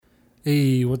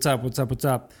Hey, what's up? What's up? What's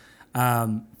up?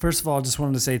 First of all, just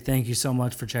wanted to say thank you so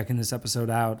much for checking this episode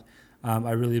out.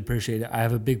 I really appreciate it. I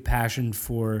have a big passion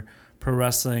for pro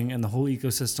wrestling and the whole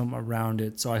ecosystem around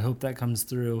it, so I hope that comes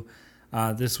through.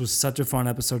 This was such a fun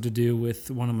episode to do with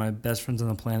one of my best friends on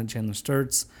the planet, Chandler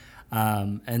Sturts,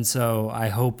 and so I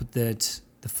hope that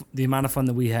the amount of fun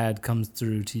that we had comes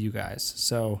through to you guys.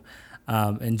 So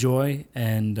enjoy,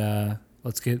 and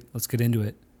let's get into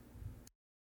it.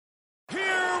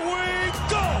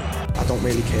 I don't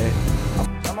really care.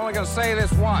 I'm only gonna say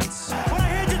this once. When I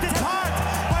hit you this hard,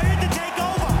 we're here to take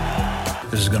over.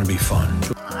 This is gonna be fun.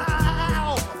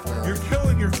 Ow! You're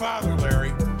killing your father,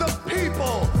 Larry. The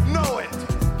people know it.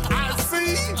 I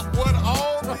see what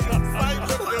all the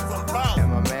excitement is about. Yeah,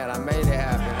 my man, I made it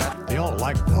happen. They all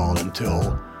liked Paul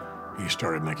until he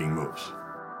started making moves.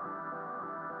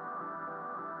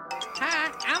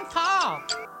 Hi, I'm Paul.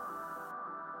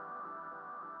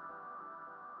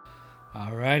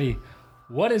 Alrighty.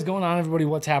 What is going on, everybody?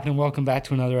 What's happening? Welcome back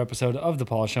to another episode of The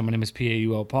Paul Show. My name is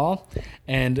Paul Paul.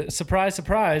 And surprise,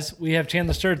 surprise, we have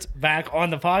Chandler Sturts back on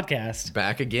the podcast.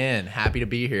 Back again. Happy to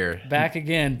be here. Back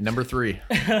again. Number 3.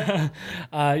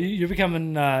 You're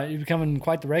becoming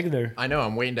quite the regular. I know.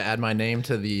 I'm waiting to add my name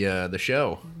to the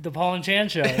show. The Paul and Chan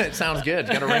Show. It sounds good.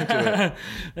 It's got a ring to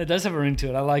it. It does have a ring to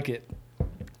it. I like it.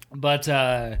 But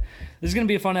this is going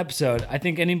to be a fun episode. I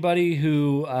think anybody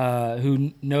who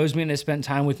knows me and has spent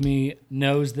time with me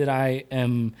knows that I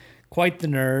am quite the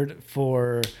nerd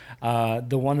for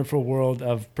the wonderful world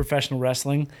of professional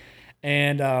wrestling.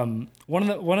 And one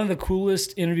of the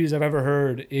coolest interviews I've ever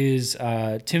heard is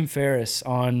Tim Ferriss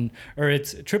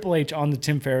it's Triple H on the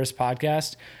Tim Ferriss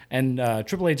podcast. And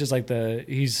Triple H is like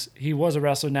he was a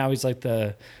wrestler, now he's like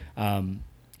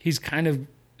he's kind of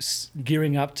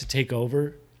gearing up to take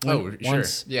over.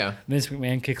 Once yeah. Vince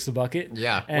McMahon kicks the bucket.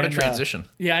 Yeah, what a transition.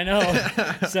 Yeah, I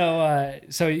know.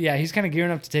 So yeah, he's kind of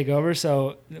gearing up to take over.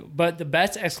 So, but the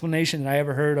best explanation that I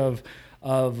ever heard of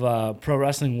pro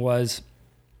wrestling was,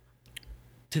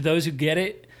 to those who get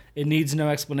it, it needs no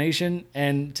explanation,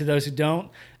 and to those who don't,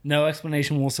 no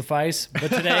explanation will suffice. But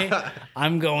today,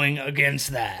 I'm going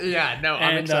against that. Yeah, no,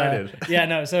 I'm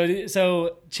excited.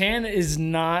 So Chan is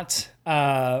not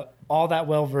all that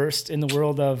well versed in the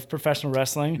world of professional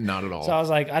wrestling. Not at all. So I was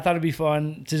like, I thought it'd be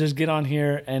fun to just get on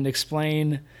here and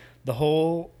explain the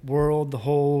whole world, the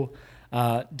whole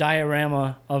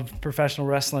diorama of professional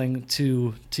wrestling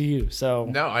to you. So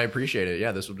No, I appreciate it.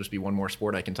 Yeah, this will just be one more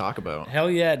sport I can talk about.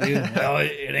 hell yeah, dude. Well,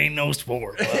 it ain't no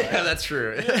sport. Yeah, that's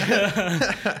true.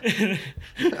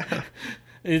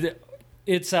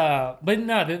 It's but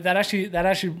no, that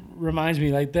actually reminds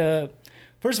me, like,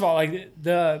 first of all, like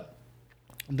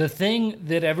the thing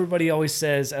that everybody always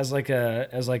says as like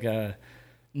a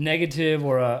negative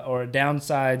or a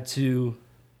downside to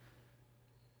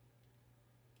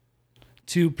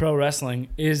pro wrestling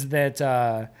is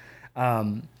that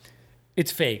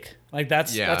it's fake. Like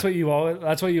that's what you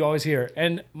always hear.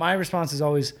 And my response is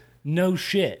always, no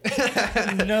shit.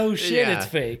 No shit, Yeah. it's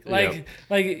fake. Yep.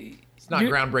 Like It's not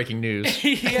groundbreaking news.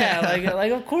 yeah,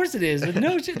 like of course it is. But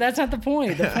no shit, that's not the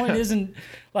point. The point isn't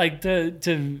like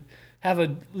to have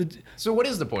a. So what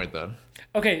is the point, though?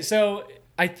 Okay, so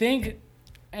I think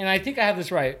I have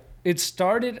this right. It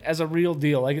started as a real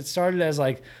deal. Like, it started as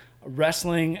like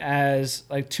wrestling as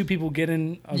like two people get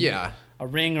in a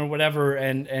ring or whatever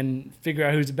and figure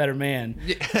out who's a better man.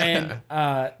 And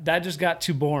that just got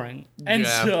too boring. And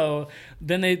so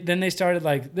then they started,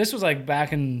 like, this was like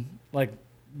back in like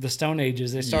the Stone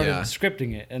Ages. They started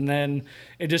scripting it, and then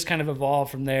it just kind of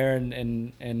evolved from there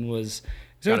and was.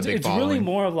 So it's really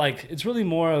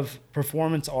more of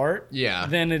performance art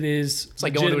than it is. It's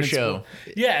like going to a show.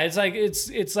 Yeah,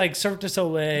 it's like Cirque du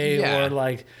Soleil or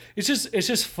like it's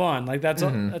just fun. Like that's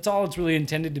all it's really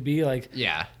intended to be. Like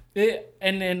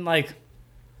and then like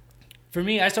for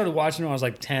me, I started watching when I was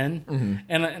like 10,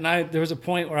 and there was a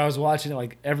point where I was watching it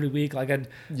like every week. Like I'd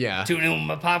tune in with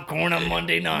my popcorn on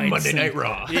Monday nights. Monday Night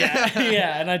Raw.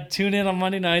 Yeah, and I'd tune in on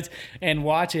Monday nights and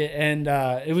watch it, and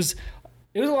it was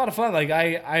a lot of fun.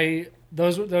 Like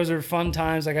those are fun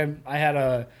times. Like I had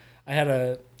a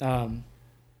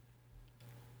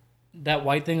that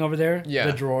white thing over there,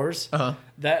 the drawers.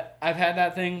 That I've had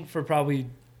that thing for probably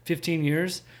 15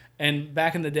 years. And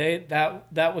back in the day,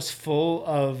 that was full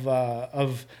of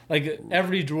like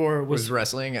every drawer was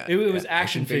wrestling. It was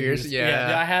action figures.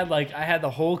 Yeah, I had the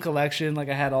whole collection. Like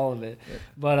I had all of it.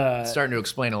 But it's starting to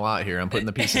explain a lot here. I'm putting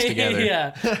the pieces together.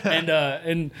 Yeah,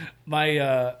 and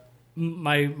my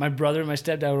my brother and my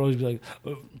stepdad would always be like,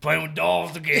 playing with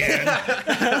dolls again.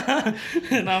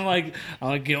 And I'm like,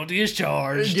 guilty as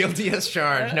charged. Guilty as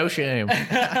charged. No shame.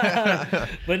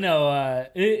 But no,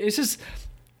 it's just,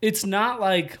 it's not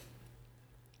like,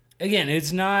 again,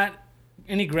 it's not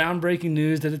any groundbreaking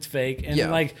news that it's fake.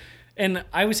 And like, and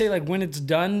I would say like when it's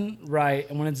done right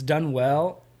and when it's done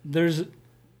well, there's,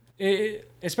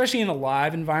 especially in a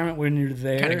live environment when you're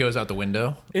there, Kind of goes out the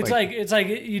window. it's like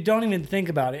you don't even think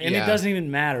about it, and it doesn't even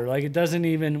matter. Like it doesn't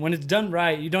even, when it's done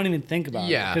right, you don't even think about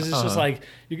it because it's just like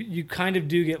you kind of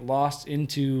do get lost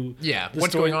into what's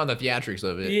story. going on, the theatrics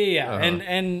of it.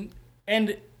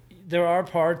 And there are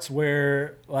parts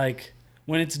where like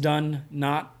when it's done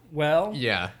not well,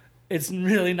 it's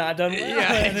really not done well.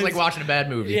 Yeah, it's like watching a bad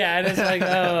movie. Yeah, and it's like,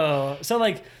 oh. So,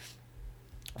 like,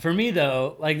 for me,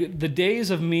 though, like, the days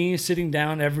of me sitting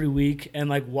down every week and,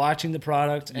 like, watching the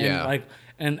product and, like,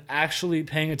 and actually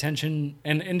paying attention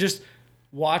and just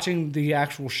watching the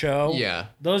actual show,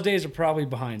 those days are probably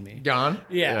behind me. Gone?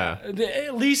 Yeah.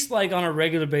 At least, like, on a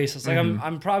regular basis. Like,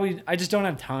 I'm probably, I just don't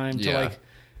have time to, like,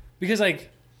 because, like,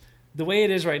 the way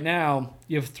it is right now,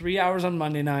 you have 3 hours on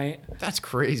Monday night. That's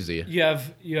crazy. You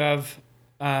have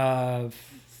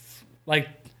like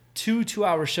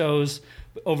 2-hour shows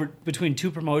between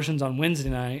two promotions on Wednesday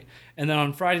night, and then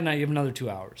on Friday night you have another 2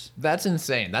 hours. That's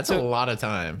insane. That's a lot of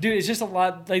time. Dude, it's just a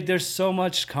lot. Like there's so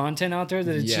much content out there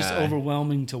that it's just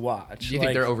overwhelming to watch. Do you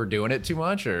think they're overdoing it too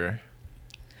much, or?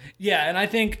 Yeah, and I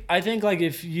think like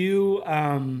if you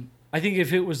I think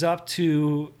if it was up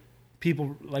to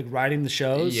people like writing the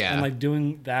shows and like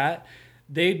doing that,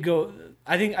 they'd go.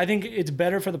 I think it's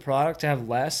better for the product to have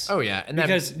less. Oh yeah, and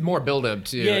because more build up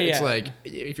too. It's like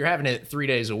if you're having it 3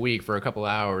 days a week for a couple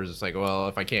hours, it's like, well,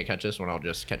 if I can't catch this one, I'll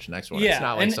just catch the next one. Yeah, it's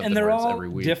not like something and they're where all it's every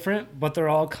week. different, but they're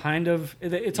all kind of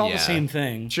it's all the same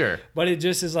thing. Sure, but it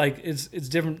just is like it's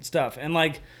different stuff, and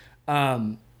like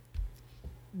the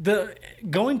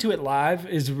going to it live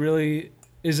is really.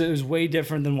 Is way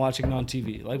different than watching it on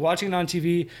TV. Like watching it on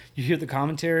TV, you hear the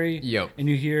commentary, and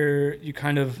you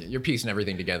kind of you're piecing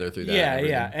everything together through that.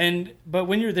 Yeah. But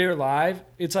when you're there live,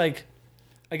 it's like,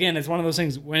 again, it's one of those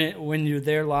things when you're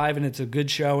there live and it's a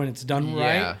good show and it's done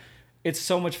right. It's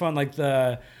so much fun. Like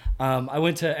I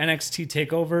went to NXT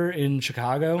Takeover in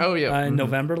Chicago. In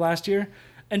November last year,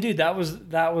 and dude, that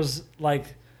was like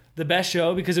the best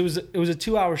show because it was a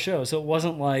 2-hour show, so it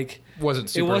wasn't like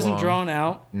super long. Drawn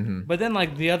out. Mm-hmm. But then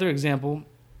like the other example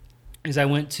is I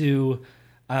went to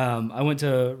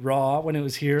Raw when it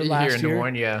was here last year. Here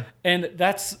in Des Moines, and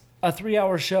that's a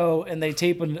 3-hour show, and they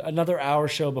tape another hour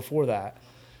show before that.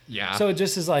 Yeah. So it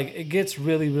just is like it gets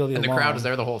really really and long. The crowd is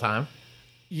there the whole time.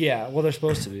 Yeah, well, they're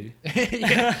supposed to be.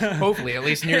 Hopefully, at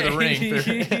least near the ring.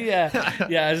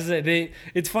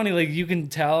 It's funny, like you can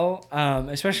tell,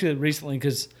 especially recently,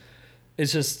 because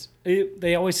it's just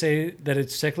they always say that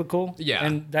it's cyclical,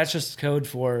 and that's just code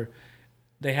for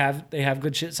they have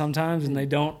good shit sometimes and they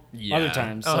don't other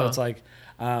times. So it's like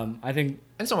I think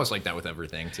it's almost like that with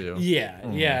everything too.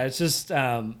 Yeah, it's just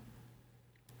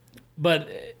but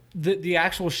the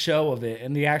actual show of it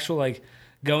and the actual like.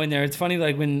 Going there, it's funny.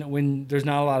 Like when there's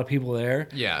not a lot of people there,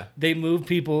 they move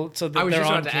people so that they're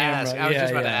on camera. I was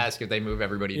just about to ask if they move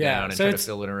everybody down and try to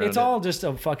fill it around. It's all just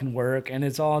a fucking work, and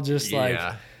it's all just like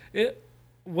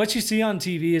what you see on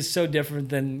TV is so different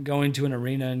than going to an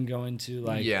arena and going to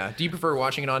like. Yeah. Do you prefer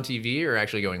watching it on TV or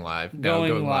actually going live?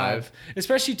 Going live,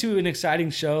 especially to an exciting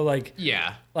show like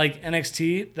like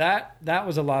NXT. That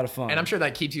was a lot of fun, and I'm sure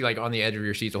that keeps you like on the edge of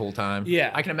your seat the whole time. Yeah,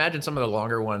 I can imagine some of the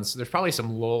longer ones. There's probably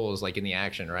some lulls like in the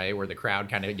action, right, where the crowd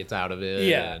kind of gets out of it.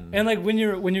 Yeah, and like when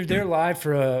you're there live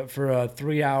for a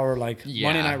 3-hour like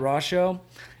Monday Night Raw show,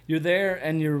 you're there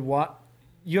and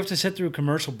you have to sit through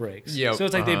commercial breaks. Yep. So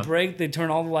it's like they break, they turn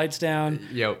all the lights down.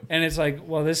 Yep. And it's like,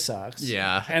 well, this sucks.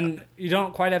 Yeah. And you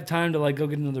don't quite have time to like go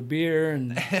get another beer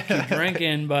and keep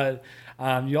drinking, but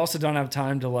you also don't have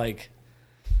time to like,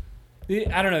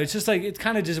 I don't know. It's just like, it's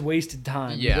kind of just wasted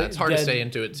time. Yeah, it's hard to stay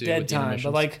into it too. Dead time.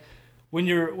 But like when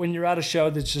you're at a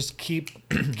show that's just keep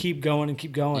going and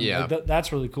keep going. Yeah. Like,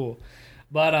 that's really cool.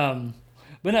 But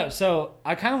no, so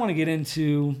I kind of want to get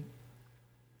into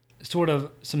sort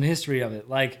of some history of it.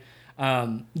 Like,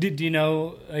 do you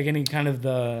know like any kind of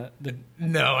the?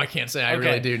 No, I can't say I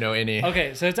really do know any.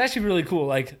 Okay, so it's actually really cool.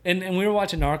 Like, and we were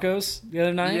watching Narcos the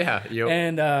other night. Yeah. Yep.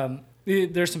 And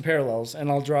there's some parallels,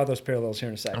 and I'll draw those parallels here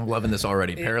in a second. I'm loving this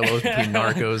already. Parallels between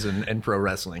Narcos and pro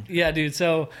wrestling. Yeah, dude.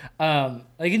 So,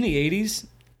 like in the '80s,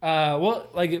 well,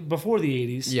 like before the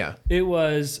 '80s, it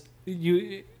was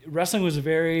wrestling was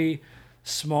very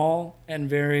small and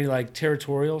very like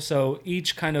territorial. So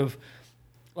each kind of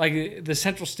like the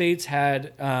Central States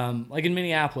had, like in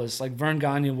Minneapolis, like Vern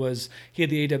Gagne he had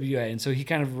the AWA, and so he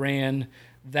kind of ran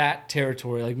that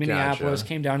territory. Like Minneapolis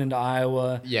came down into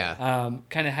Iowa,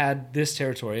 kind of had this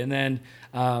territory, and then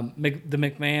the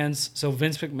McMahons. So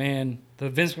Vince McMahon, the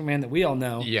Vince McMahon that we all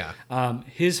know,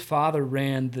 his father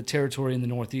ran the territory in the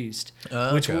Northeast,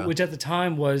 which at the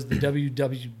time was the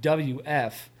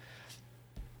WWF.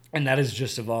 And that has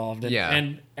just evolved.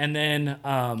 And then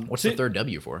what's the third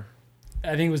W for?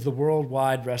 I think it was the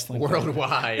Worldwide Wrestling.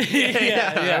 Worldwide.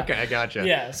 yeah. Okay, I gotcha.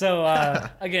 Yeah. So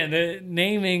again, the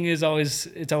naming is always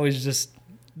just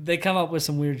they come up with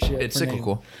some weird shit. It's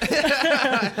cyclical.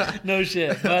 No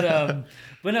shit. But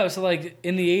no, so like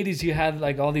in the 80s you had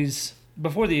like all these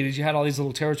before the 80s you had all these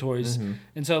little territories.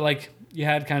 And so like you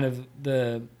had kind of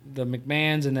the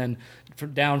McMahons, and then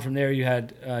down from there you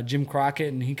had Jim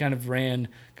Crockett, and he kind of ran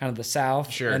kind of the South.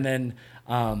 Sure. And then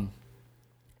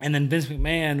Vince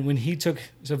McMahon,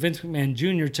 Vince McMahon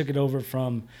Jr. took it over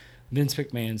from Vince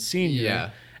McMahon Sr. Yeah.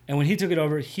 And when he took it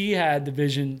over, he had the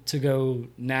vision to go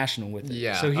national with it.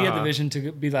 Yeah. So he had the vision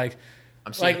to be like,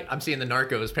 I'm seeing the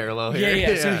Narcos parallel here.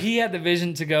 Yeah. So he had the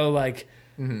vision to go like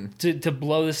to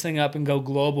blow this thing up and go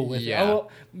global with it. Oh,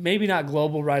 well, maybe not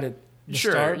global right at the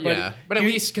start, but at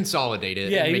least consolidate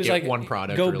it. Yeah, and he make was it like one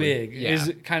product. Go really. big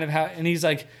is kind of how, and he's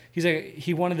like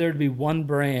he wanted there to be one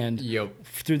brand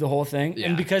through the whole thing,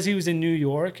 and because he was in New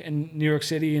York and New York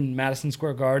City and Madison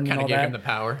Square Garden and all that, gave him the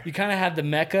power. You kind of had the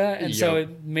mecca, and so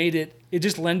it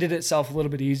just lended itself a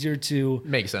little bit easier to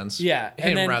make sense. Yeah,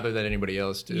 him rather than anybody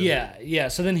else too. Yeah.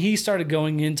 So then he started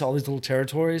going into all these little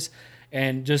territories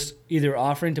and just either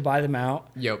offering to buy them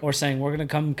out or saying we're going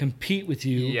to come compete with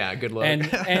you. Yeah, good luck.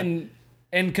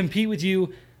 And compete with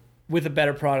you with a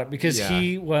better product, because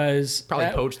he was probably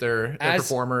poached their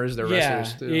performers, their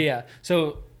wrestlers too. Yeah.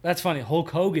 So that's funny. Hulk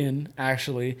Hogan,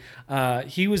 actually,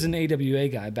 he was an AWA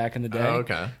guy back in the day. Oh,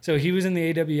 okay. So he was in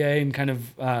the AWA, and kind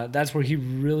of that's where he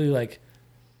really like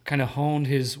kind of honed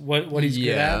his what he's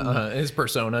good at. His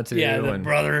persona too. Yeah, the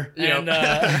brother.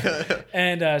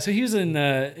 And so he was in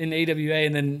AWA,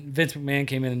 and then Vince McMahon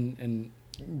came in and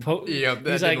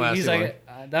he's like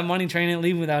that money train ain't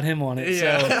leaving without him on it.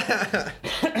 Yeah.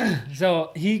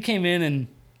 So he came in and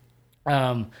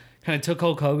kind of took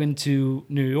Hulk Hogan to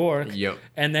New York.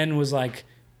 And then was like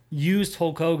used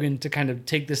Hulk Hogan to kind of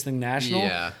take this thing national.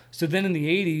 Yeah. So then in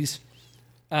the 80s,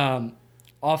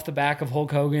 off the back of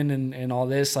Hulk Hogan and all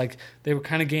this, like they were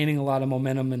kind of gaining a lot of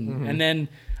momentum, and then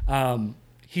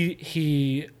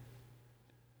he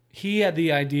had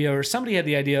the idea, or somebody had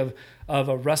the idea of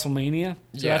a WrestleMania.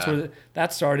 So that's where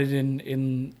that started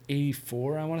in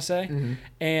 84, I want to say.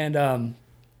 And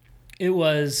it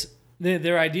was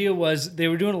their idea was they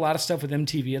were doing a lot of stuff with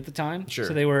MTV at the time. Sure.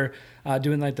 So they were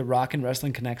doing like the Rock and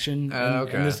Wrestling Connection. And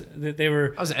they were.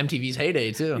 That was MTV's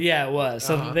heyday too. Yeah, it was.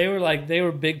 So they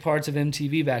were big parts of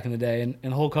MTV back in the day,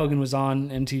 and Hulk Hogan was on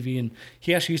MTV, and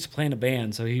he actually used to play in a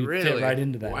band, so he fit right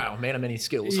into that. Wow, man of many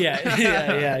skills.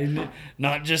 Yeah.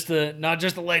 Not just the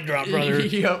leg drop,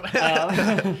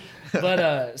 brother.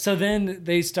 But so then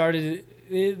they started.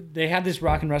 They had this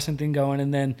Rock and Wrestling thing going,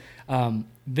 and then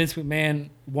Vince McMahon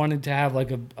wanted to have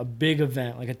like a big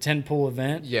event, like a tentpole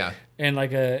event. Yeah. And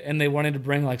and they wanted to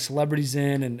bring like celebrities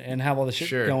in and have all the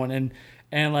shit going.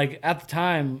 And like at the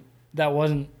time that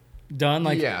wasn't done.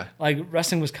 Like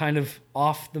wrestling was kind of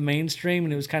off the mainstream,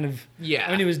 and it was kind of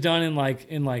I mean, it was done in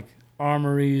like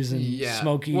armories and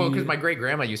smoky. Well, because my great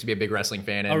grandma used to be a big wrestling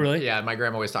fan. And, oh, really? Yeah, my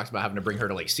grandma always talks about having to bring her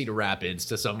to like Cedar Rapids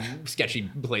to some sketchy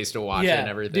place to watch it and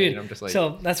everything. Dude, and I'm just like,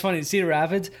 so that's funny. Cedar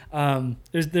Rapids.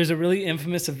 There's a really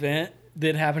infamous event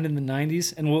that happened in the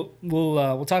 90s, and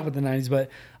we'll talk about the 90s,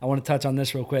 but I want to touch on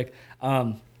this real quick.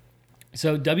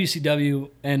 So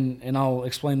WCW, and I'll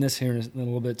explain this here in a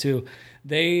little bit too.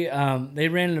 They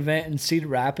ran an event in Cedar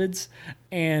Rapids,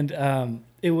 and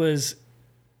it was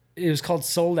called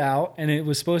Sold Out, and it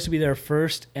was supposed to be their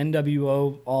first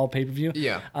NWO all pay-per-view.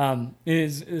 Yeah. It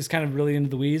is kind of really into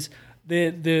the weeds.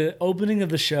 The opening of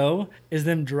the show is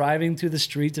them driving through the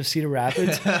streets of Cedar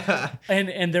Rapids,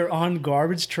 and they're on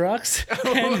garbage trucks.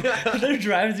 And they're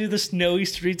driving through the snowy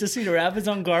streets of Cedar Rapids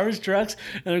on garbage trucks,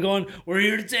 and they're going, "We're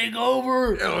here to take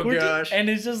over." Oh gosh! And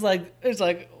it's just like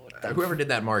whoever did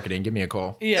that marketing, give me a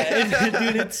call. Yeah,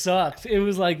 dude, it sucked. It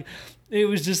was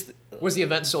just. Was the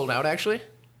event sold out actually?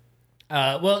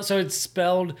 Well, so it's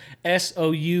spelled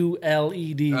SOULED,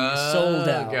 sold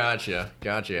out.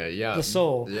 Gotcha. Yeah. The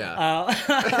soul.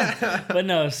 Yeah. But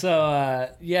no, so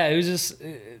it was just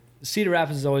Cedar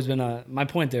Rapids has always been my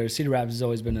point there is Cedar Rapids has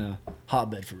always been a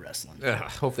hotbed for wrestling.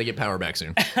 Hope they get power back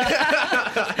soon.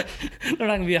 They're not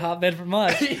going to be a hotbed for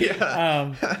much.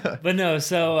 But no,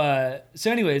 so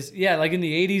anyways, yeah, like in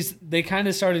the 80s, they kind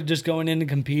of started just going into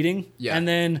competing. Yeah. And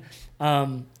then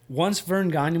once Vern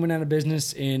Gagne went out of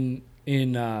business in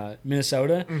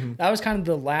Minnesota, that was kind of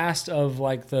the last of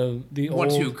like the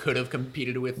ones old, who could have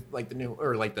competed with like the new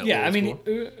or like the yeah. old I mean,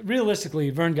 school. realistically,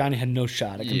 Vern Gagne had no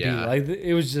shot at competing. Yeah. Like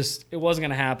it wasn't going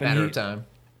to happen. Matter of time.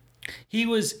 He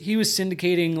was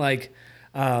syndicating like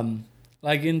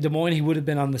in Des Moines, he would have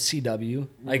been on the CW.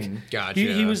 Like Gotcha.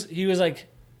 he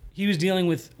was dealing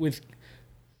with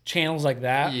channels like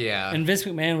that. Yeah. And Vince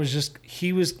McMahon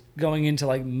was going into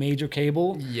like major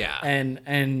cable. Yeah. And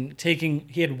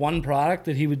he had one product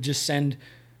that he would just send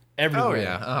everywhere. Oh,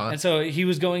 yeah. Uh-huh. And so he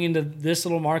was going into this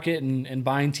little market and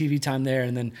buying TV time there,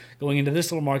 and then going into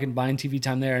this little market and buying TV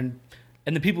time there, and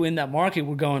the people in that market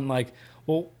were going like,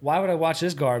 well, why would I watch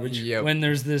this garbage when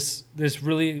there's this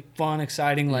really fun,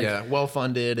 exciting, like well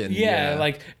funded and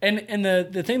like and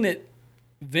the thing that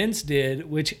Vince did,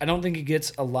 which I don't think he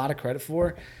gets a lot of credit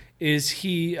for, is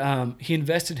he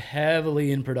invested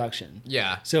heavily in production.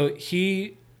 Yeah. So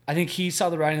I think he saw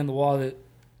the writing on the wall that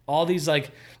all these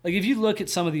like if you look at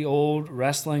some of the old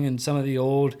wrestling and some of the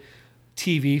old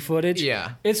TV footage,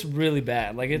 it's really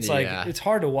bad. Like it's like it's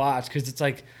hard to watch because it's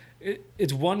like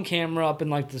it's one camera up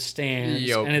in like the stands,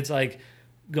 and it's like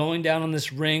going down on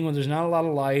this ring where there's not a lot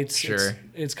of lights. Sure.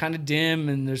 It's kind of dim,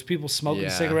 and there's people smoking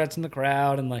cigarettes in the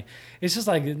crowd, and like it's just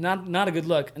like not a good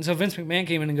look. And so Vince McMahon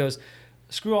came in and goes,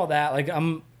 screw all that. Like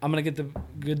I'm gonna get the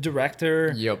good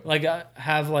director. Yep.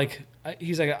 Like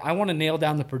he's like, I want to nail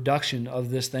down the production of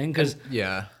this thing because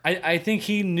I think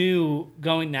he knew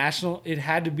going national it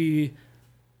had to be.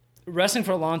 Wrestling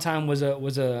for a long time was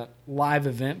a live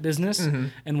event business,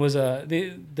 and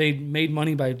they made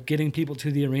money by getting people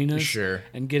to the arenas,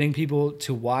 and getting people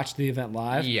to watch the event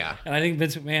live. Yeah. And I think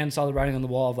Vince McMahon saw the writing on the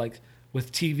wall of like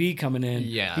with TV coming in.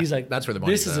 Yeah. He's like, that's where the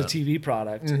money's this is a at. TV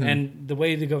product, and the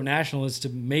way to go national is to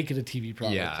make it a TV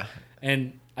product. Yeah.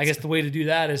 And I guess the way to do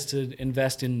that is to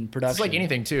invest in production. It's like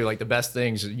anything too. Like the best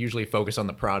things usually focus on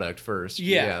the product first.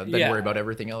 Then worry about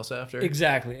everything else after.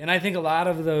 Exactly. And I think a lot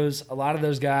of those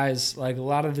guys, like a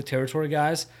lot of the territory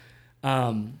guys,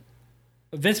 Vince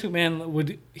McMahon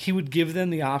would give them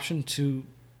the option to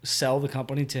sell the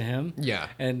company to him. Yeah.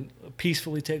 And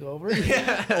peacefully take over.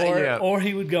 Or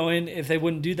he would go in if they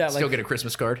wouldn't do that. Still get a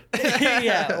Christmas card.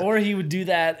 Or he would do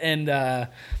that and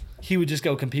he would just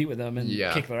go compete with them and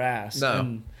kick their ass.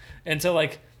 No. And so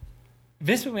like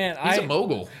Vince McMahon, he's a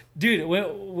mogul, dude.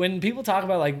 When people talk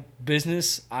about like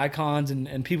business icons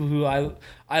and people who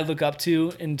I look up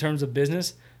to in terms of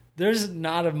business, there's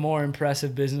not a more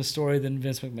impressive business story than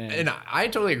Vince McMahon. And I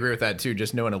totally agree with that too.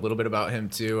 Just knowing a little bit about him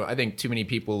too. I think too many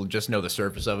people just know the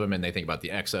surface of him and they think about the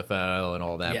XFL and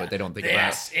all that, but they don't think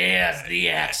this is the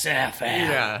XFL.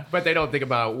 Yeah, but they don't think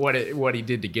about what he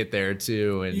did to get there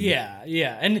too.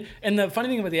 And and the funny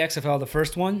thing about the XFL, the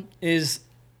first one is.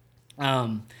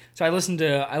 So I listened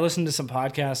to some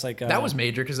podcasts like that was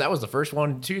major because that was the first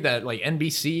one too that like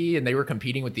NBC and they were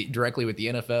competing directly with the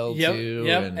NFL too.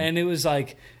 Yep. And it was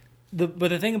like but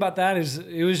the thing about that is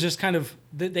it was just kind of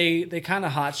they kind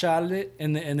of hot shotted it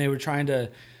and they were trying to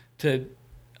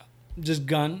just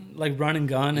run and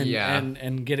gun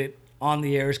and get it on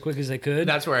the air as quick as they could.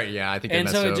 That's where I think they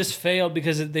messed so it up. just failed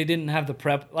because they didn't have the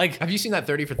prep. Like, have you seen that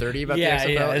 30 for 30 about the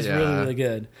XFL? Yeah, it's really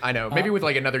good. I know. Maybe with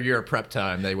like another year of prep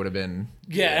time, they would have been.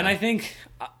 Yeah, and I think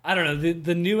I don't know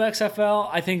the new XFL.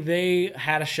 I think they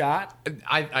had a shot.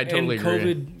 I totally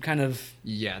agree. COVID kind of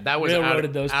that was out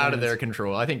of those their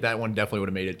control. I think that one definitely would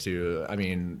have made it too. I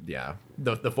mean,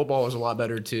 the football was a lot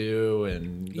better too,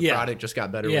 and the product just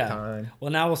got better with time.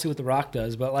 Well, now we'll see what The Rock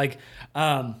does, but like.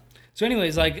 So,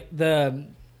 anyways, like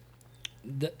in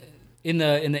the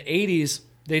 80s,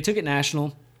 they took it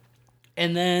national,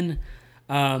 and then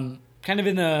kind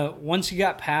of once you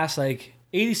got past like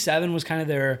 87 was kind of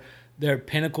their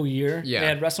pinnacle year. Yeah. They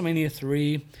had WrestleMania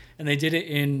 3, and they did it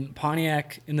in the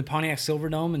Pontiac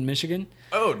Silverdome in Michigan.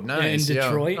 Oh, nice. In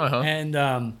Detroit, yeah. Uh-huh.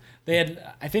 and they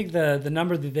had I think the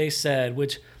number that they said,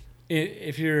 which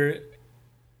if you're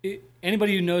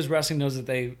anybody who knows wrestling knows that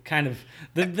they kind of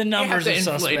the numbers are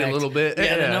suspect a little bit.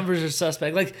 Yeah, the numbers are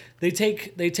suspect. Like they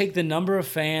take the number of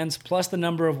fans plus the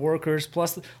number of workers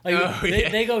plus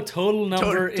they go total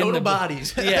number total in the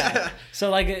bodies. Yeah. So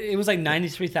like it was like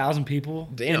 93,000 people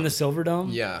in the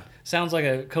Silverdome. Yeah. Sounds like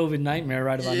a COVID nightmare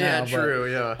right about now. Yeah,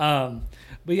 true.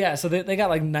 But yeah, so they got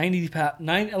like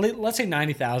let's say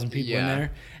 90,000 people in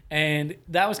there. And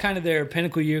that was kind of their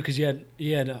pinnacle year because you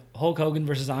had Hulk Hogan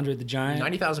versus Andre the Giant.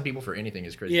 90,000 people for anything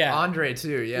is crazy. Yeah. Andre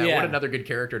too. Yeah. What another good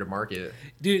character to market.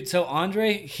 Dude, so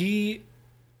Andre,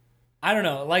 I don't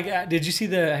know. Like, have you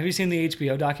seen the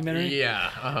HBO documentary? Yeah.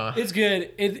 Uh-huh. It's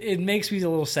good. It makes me a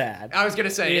little sad. I was gonna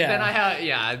say.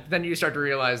 Yeah. Then you start to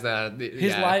realize that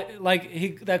his life,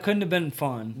 that couldn't have been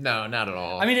fun. No, not at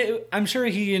all. I mean, I'm sure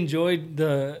he enjoyed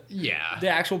the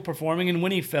actual performing and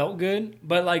when he felt good.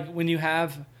 But like when you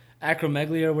have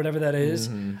acromegaly or whatever that is,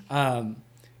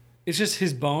 it's just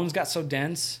his bones got so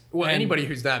dense. Well, anybody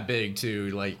who's that big too,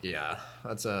 like, yeah,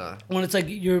 that's when it's like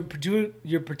your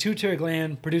pituitary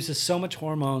gland produces so much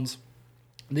hormones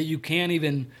that you can't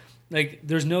even, like,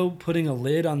 there's no putting a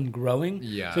lid on growing.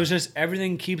 Yeah. So it's just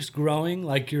everything keeps growing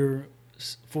like you're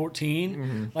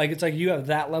 14. Like it's like you have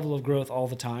that level of growth all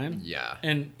the time. Yeah.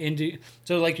 And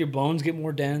so like your bones get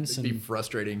more dense. It'd be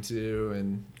frustrating too,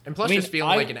 and plus just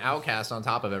feeling like an outcast on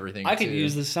top of everything. I could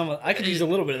use I could use a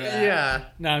little bit of that. Yeah.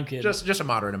 No, I'm kidding. Just a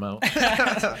moderate amount.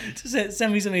 Just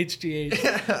send me some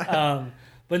HGH.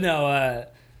 But no.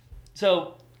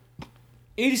 So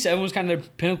 87 was kind of their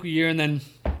pinnacle year, and then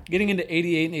getting into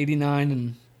 88 and 89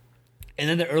 and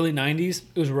then the early 90s,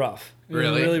 it was rough. It was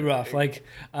really rough. Like,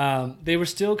 they were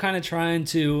still kind of trying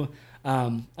to,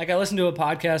 like, I listened to a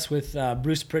podcast with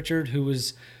Bruce Pritchard, who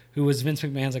was Vince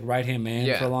McMahon's like right-hand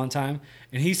man for a long time.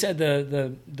 And he said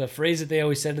the phrase that they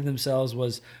always said to themselves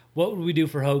was, what would we do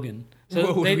for Hogan?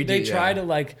 So they tried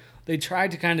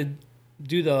to kind of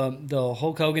do the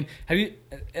Hulk Hogan.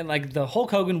 And like the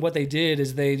Hulk Hogan, what they did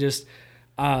is they just,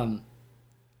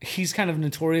 he's kind of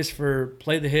notorious for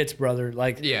play the hits, brother.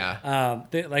 Like,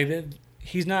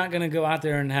 he's not gonna go out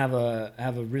there and have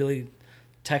a really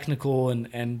technical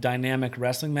and dynamic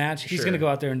wrestling match. He's gonna go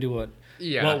out there and do what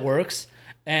works.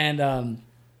 And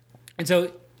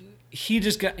so he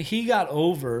got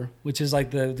over, which is like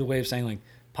the way of saying like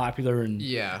popular and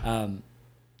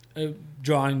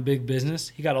drawing big business.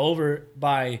 He got over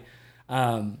by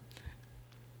the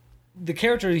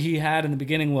character he had in the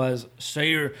beginning was say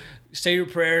your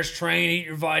prayers, train, eat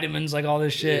your vitamins, like all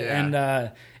this shit. And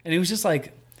it was just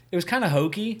like, it was kind of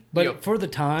hokey, but for the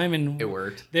time, and it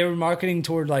worked. They were marketing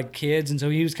toward like kids, and so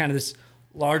he was kind of this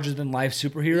larger than life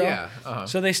superhero. Yeah. Uh-huh.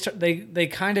 So they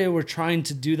kind of were trying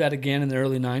to do that again in the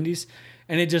early 90s,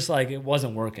 and it just like it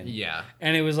wasn't working. Yeah.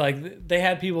 And it was like they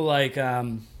had people like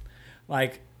one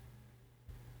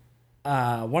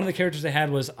of the characters they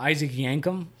had was Isaac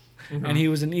Yankem. And he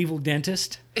was an evil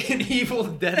dentist. An evil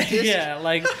dentist? Yeah,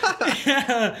 like,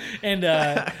 and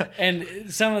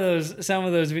some of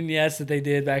those vignettes that they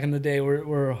did back in the day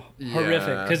were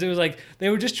horrific because it was like they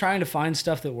were just trying to find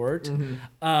stuff that worked.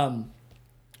 And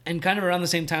kind of around the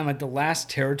same time, like the last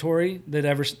territory that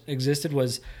ever existed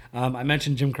was I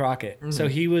mentioned Jim Crockett. So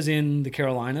he was in the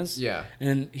Carolinas. Yeah,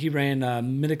 and he ran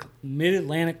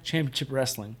Mid-Atlantic Championship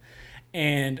Wrestling,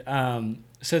 and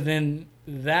so then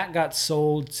that got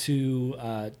sold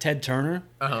to Ted Turner.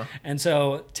 And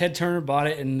so Ted Turner bought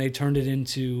it and they turned it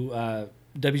into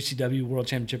WCW World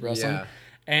Championship Wrestling. Yeah.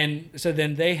 And so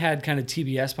then they had kind of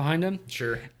TBS behind them.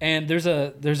 Sure. And there's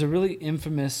a really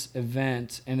infamous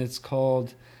event, and it's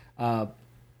called I'm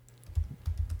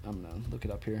gonna look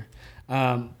it up here.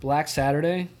 Black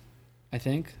Saturday, I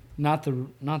think. Not the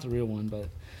real one, but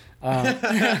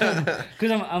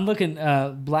because I'm looking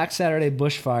Black Saturday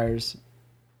Bushfires.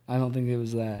 I don't think it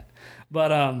was that.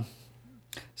 But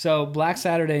so Black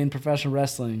Saturday in professional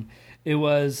wrestling, it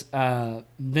was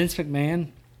Vince McMahon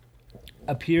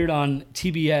appeared on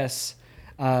TBS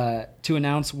to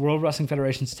announce World Wrestling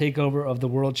Federation's takeover of the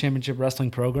World Championship Wrestling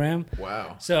program.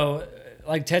 Wow. So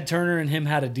like Ted Turner and him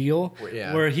had a deal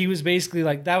where he was basically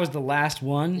like, that was the last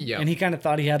one. And he kind of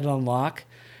thought he had it on lock.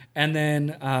 And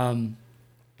then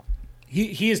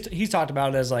he's talked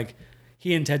about it as like,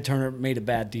 he and Ted Turner made a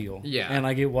bad deal. Yeah. And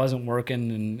like it wasn't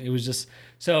working, and it was just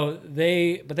but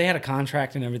they had a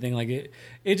contract and everything. Like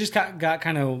it just got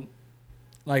kind of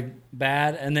like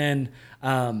bad. And then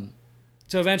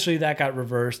so eventually that got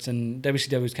reversed, and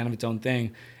WCW was kind of its own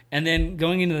thing. And then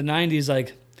going into the 90s,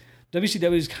 like WCW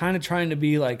was kind of trying to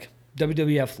be like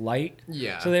WWF light.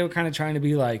 Yeah. So they were kind of trying to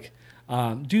be like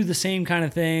do the same kind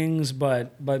of things,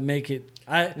 but make it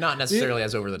not necessarily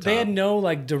as over the top. They had no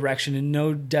like direction and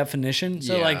no definition.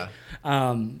 So like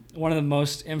one of the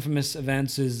most infamous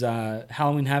events is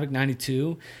Halloween Havoc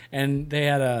 '92, and they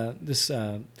had this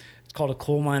It's called a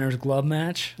coal miner's glove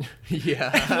match.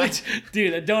 Yeah. Which,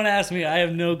 dude, don't ask me. I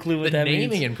have no clue what that means. The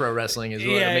naming in pro wrestling is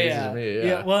what amazes me.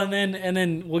 Yeah. Well, and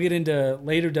then we'll get into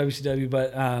later WCW,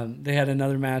 but they had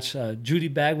another match, Judy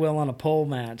Bagwell on a pole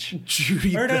match.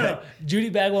 Judy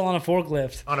Bagwell on a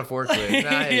forklift. On a forklift.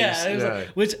 Nice. Like,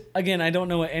 which again, I don't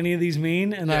know what any of these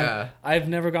mean, and I've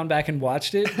never gone back and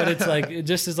watched it, but it's like it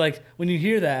just is like when you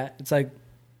hear that, it's like,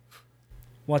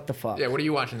 what the fuck? Yeah, what are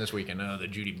you watching this weekend? The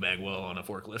Judy Bagwell on a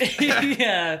forklift.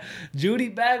 Yeah, Judy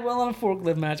Bagwell on a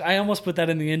forklift match. I almost put that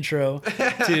in the intro to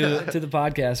the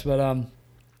podcast, but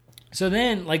so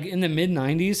then like in the mid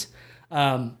 '90s,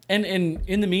 and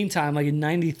in the meantime, like in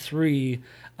 '93,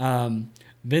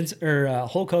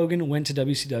 Hulk Hogan went to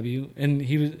WCW, and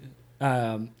he was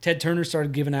Ted Turner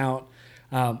started giving out.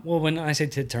 Well, when I say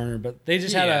Ted Turner, but they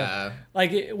just had a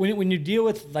like when you deal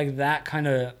with like that kind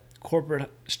of corporate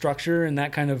structure and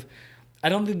that kind of, I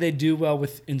don't think they do well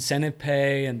with incentive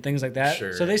pay and things like that.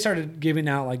 Sure. So they started giving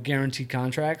out like guaranteed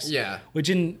contracts. Yeah. Which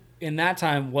in that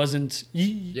time wasn't.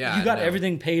 You got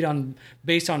everything paid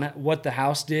based on what the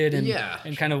house did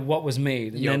and kind of what was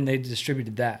made, and then they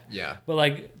distributed that. Yeah. But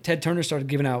like Ted Turner started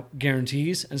giving out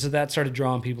guarantees, and so that started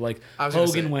drawing people. Like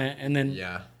Hogan went, and then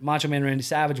Macho Man Randy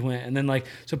Savage went, and then like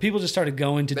so people just started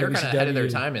going to WCW. They're kind of ahead of their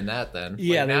time in that then.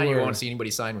 Yeah, like now you won't see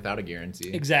anybody sign without a guarantee.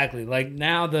 Exactly. Like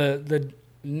now the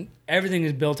everything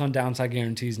is built on downside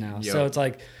guarantees now. Yep. So it's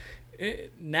like.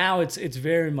 Now it's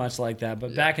very much like that,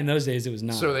 but back in those days it was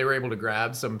not. So they were able to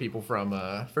grab some people from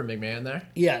McMahon there.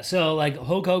 Yeah, so like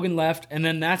Hulk Hogan left, and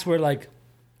then that's where like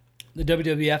the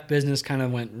WWF business kind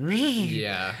of went.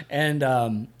 Yeah. And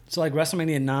so like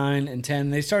WrestleMania 9 and 10,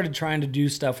 they started trying to do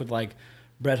stuff with like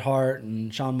Bret Hart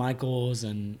and Shawn Michaels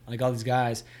and like all these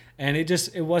guys, and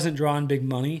it wasn't drawing big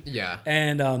money. Yeah.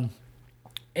 And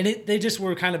they just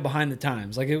were kind of behind the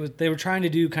times. Like they were trying to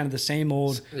do kind of the same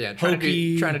old trying to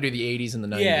do the 80s and the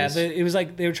 90s. Yeah, it was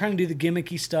like they were trying to do the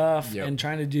gimmicky stuff and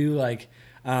trying to do like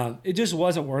it just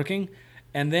wasn't working.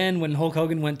 And then when Hulk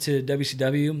Hogan went to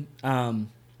WCW,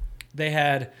 they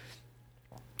had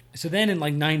then in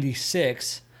like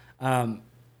 '96. Well,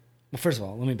 first of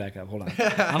all, let me back up. Hold on,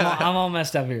 I'm all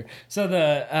messed up here. So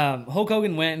the Hulk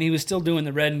Hogan went and he was still doing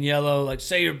the red and yellow, like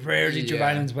say your prayers, eat your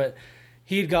vitamins, but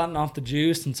he had gotten off the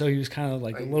juice, and so he was kind of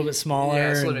like a little bit smaller.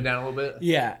 Yeah, slim it down a little bit.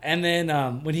 Yeah, and then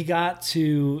when he got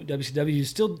to WCW, he was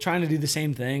still trying to do the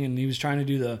same thing, and he was trying to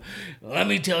do the "let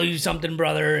me tell you something,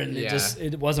 brother," and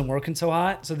it wasn't working so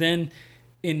hot. So then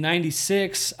in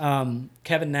 '96,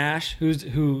 Kevin Nash,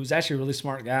 who's actually a really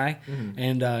smart guy,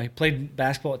 and he played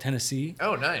basketball at Tennessee.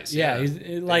 Oh, nice. Yeah,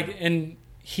 he's like, and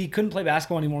he couldn't play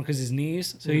basketball anymore because his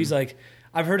knees. So he's like.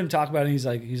 I've heard him talk about it. He's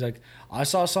like, I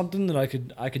saw something that I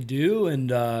could do,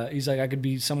 and he's like, I could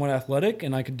be somewhat athletic,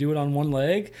 and I could do it on one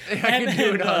leg. I could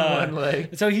do it on one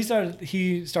leg. So he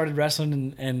started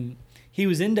wrestling, and he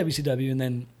was in WCW,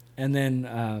 and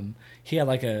then he had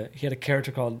a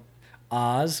character called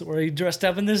Oz, where he dressed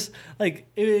up in this, like,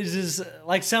 it was just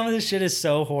like some of this shit is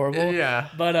so horrible. Yeah.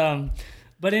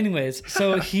 But anyways,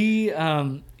 so he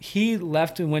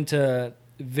left and went to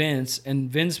Vince,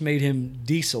 and Vince made him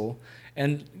Diesel.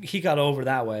 And he got over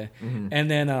that way. Mm-hmm. And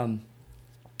then,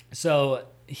 so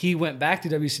he went back to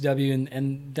WCW,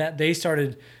 and that they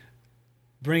started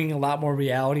bringing a lot more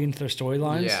reality into their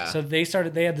storylines. Yeah. So they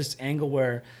had this angle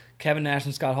where Kevin Nash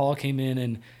and Scott Hall came in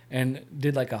and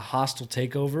did like a hostile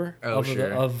takeover of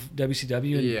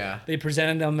WCW. And they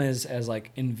presented them as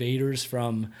like invaders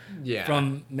from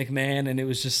McMahon, and it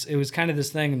was kind of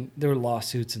this thing. And there were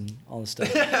lawsuits and all this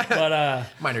stuff, but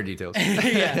minor details.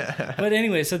 Yeah. But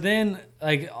anyway, so then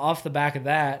like off the back of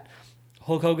that,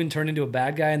 Hulk Hogan turned into a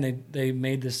bad guy, and they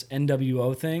made this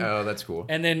NWO thing. Oh, that's cool.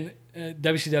 And then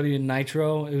WCW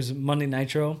Nitro, it was Monday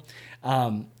Nitro.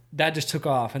 That just took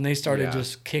off, and they started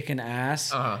just kicking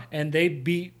ass, and they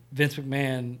beat Vince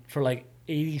McMahon for like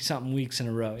 80-something weeks in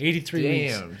a row. 83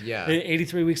 weeks. Damn, yeah.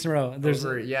 83 weeks in a row. There's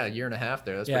a year and a half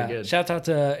there. That's pretty good. Shout out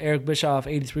to Eric Bischoff,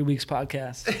 83 Weeks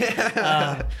podcast.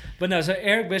 But no, so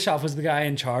Eric Bischoff was the guy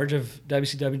in charge of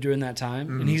WCW during that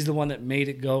time, and he's the one that made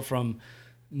it go from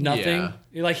nothing.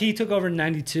 Yeah. Like he took over in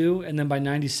 92, and then by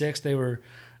 96 they were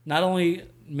not only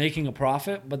making a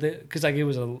profit, but because like it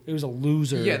was a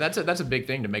loser. Yeah, that's a big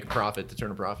thing to make a profit, to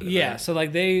turn a profit. Yeah, so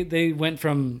like they went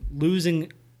from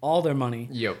losing all their money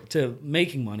to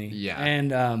making money. Yeah,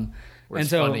 and it's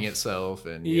so funding itself,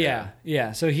 and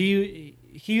yeah. So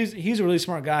he's a really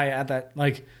smart guy at that.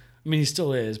 Like, I mean, he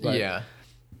still is, but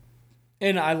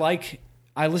And I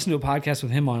listened to a podcast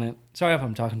with him on it. Sorry if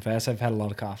I'm talking fast. I've had a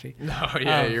lot of coffee. No,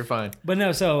 yeah, you're fine. But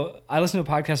no, so I listened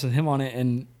to a podcast with him on it,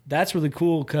 and that's really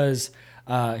cool because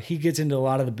he gets into a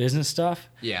lot of the business stuff.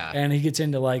 Yeah. And he gets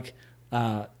into like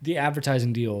the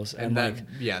advertising deals. And that,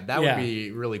 like, that would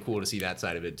be really cool to see that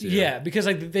side of it too. Yeah, because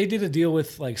like they did a deal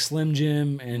with like Slim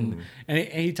Jim and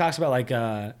he talks about like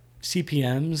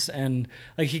CPMs and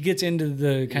like he gets into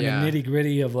the kind of nitty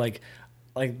gritty of like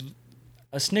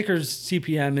a Snickers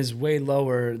CPM is way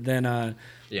lower than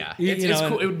it's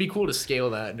cool. It would be cool to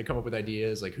scale that and to come up with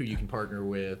ideas like who you can partner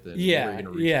with and where you're going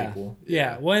to reach people.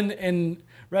 And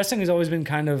wrestling has always been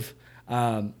kind of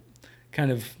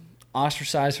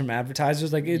ostracized from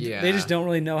advertisers. Like they just don't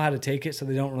really know how to take it, so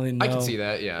they don't really know. I can see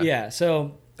that. Yeah.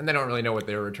 So. And they don't really know what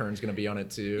their return's going to be on it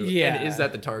too. Yeah. And is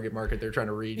that the target market they're trying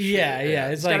to reach? Yeah.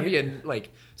 It's got to be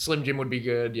like Slim Jim would be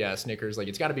good. Yeah. Snickers. Like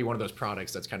it's got to be one of those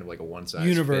products that's kind of like a one size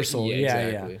universal. Fit. Yeah.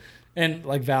 Exactly. And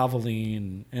like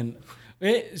Valvoline and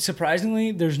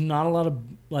surprisingly, there's not a lot of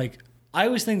like. I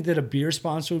always think that a beer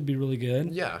sponsor would be really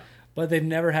good. Yeah. But they've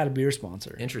never had a beer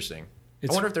sponsor. Interesting.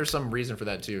 I wonder if there's some reason for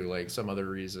that too, like some other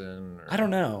reason. Or... I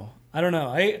don't know.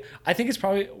 I think it's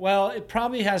probably it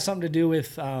probably has something to do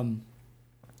with.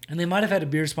 And they might have had a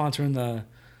beer sponsor in the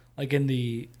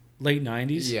late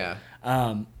 90s. Yeah.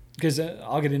 Because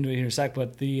I'll get into it here in a sec,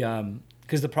 but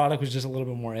because the product was just a little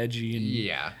bit more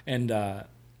edgy and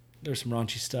there's some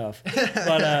raunchy stuff.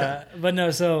 But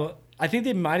no, so I think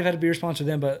they might have had a beer sponsor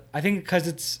then, but I think because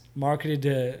it's marketed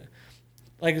to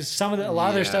like a lot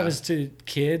of their stuff is to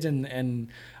kids and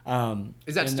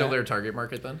is that still their target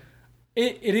market then?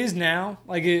 It is now,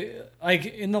 like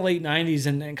in the late 90s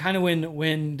and kind of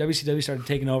when WCW started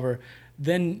taking over,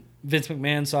 then Vince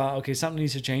McMahon saw, okay, something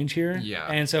needs to change here. Yeah.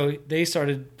 And so they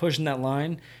started pushing that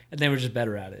line and they were just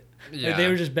better at it. Yeah. Like, they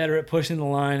were just better at pushing the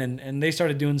line and they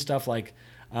started doing stuff like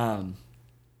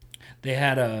they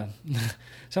had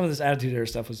some of this Attitude Era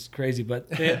stuff was crazy, but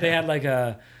they had like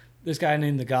this guy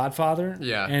named The Godfather.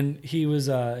 Yeah. And he was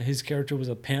his character was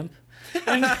a pimp.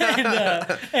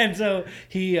 and so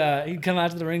he'd come out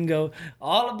to the ring and go,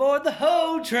 all aboard the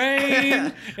Ho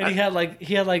Train, and he had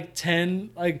like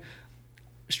 10 like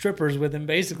strippers with him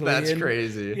basically. That's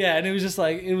crazy. Yeah, and it was just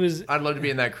like I'd love to be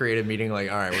in that creative meeting.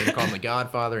 Like, all right, we're gonna call him the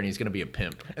Godfather, and he's gonna be a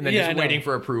pimp, and then just waiting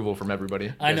for approval from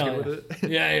everybody. I know.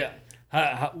 Yeah.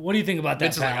 What do you think about that?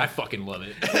 Vince is like, I fucking love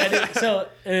it. So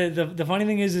the funny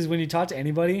thing is when you talk to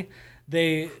anybody,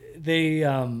 when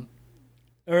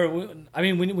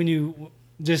you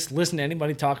just listen to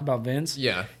anybody talk about Vince,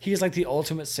 he's like the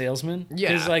ultimate salesman.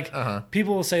 Yeah, because like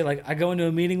people will say like I go into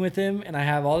a meeting with him and I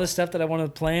have all this stuff that I want to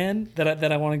plan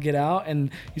that I want to get out,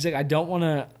 and he's like I don't want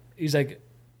to. He's like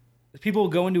people will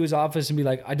go into his office and be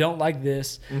like I don't like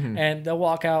this, and they'll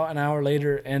walk out an hour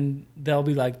later and they'll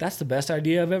be like that's the best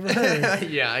idea I've ever heard.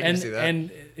 Yeah, I can see that.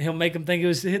 And he'll make them think it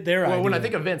was their idea. Well, when I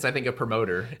think of Vince, I think of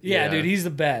promoter. Yeah, dude, he's the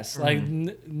best. Like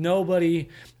nobody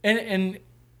and.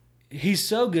 He's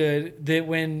so good that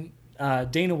when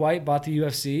Dana White bought the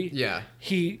UFC,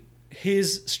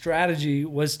 his strategy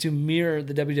was to mirror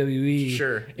the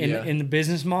WWE in the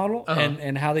business model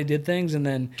and how they did things, and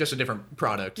then just a different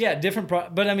product. Yeah,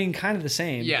 but I mean, kind of the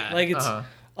same. Yeah, like it's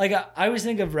like I always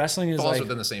think of wrestling as falls like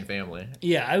within the same family.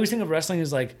 Yeah, I always think of wrestling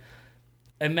as like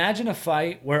imagine a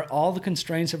fight where all the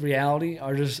constraints of reality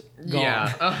are just gone.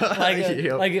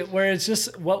 Yeah, like where it's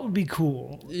just what would be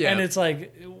cool. Yeah, and it's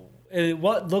like.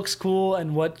 What looks cool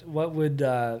and what would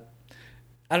I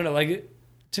don't know, like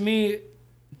to me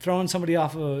throwing somebody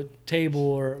off a table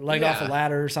or like off a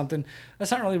ladder or something,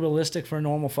 that's not really realistic for a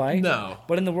normal fight. No,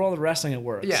 but in the world of wrestling it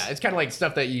works. Yeah, it's kind of like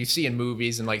stuff that you see in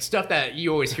movies and like stuff that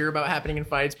you always hear about happening in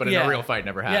fights, but in a real fight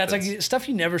never happens. Yeah, it's like stuff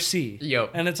you never see.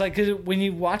 Yep. And it's like cause when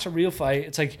you watch a real fight,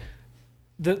 it's like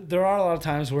there are a lot of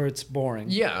times where it's boring.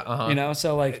 Yeah, you know,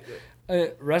 so like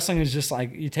wrestling is just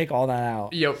like you take all that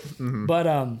out. Yep.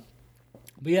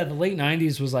 But yeah, the late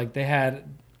 90s was like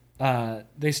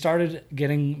they started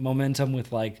getting momentum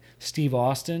with like Steve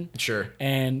Austin. Sure.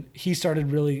 And he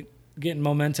started really getting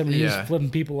momentum and he was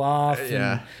flipping people off.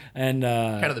 And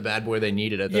kind of the bad boy they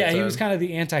needed at that time. Yeah, he was kind of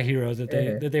the anti-hero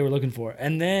that they were looking for.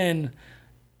 And then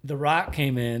The Rock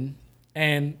came in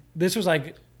and this was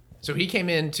like... So he came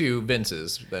into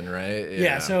Vince's then, right?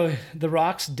 Yeah, so The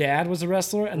Rock's dad was a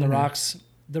wrestler and The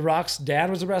Rock's dad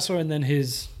was a wrestler and then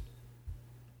his...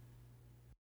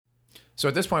 So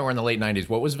at this point, we're in the late 90s.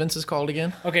 What was Vince's called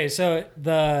again? Okay, so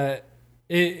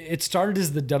it started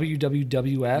as the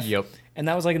WWF. Yep. And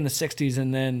that was like in the 60s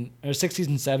and then 60s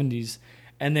and 70s.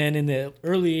 And then in the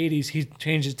early 80s, he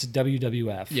changed it to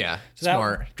WWF. Yeah, so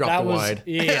smart. Drop the wide.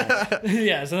 Yeah.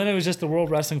 Yeah, so then it was just the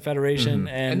World Wrestling Federation.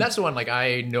 And that's the one like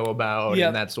I know about,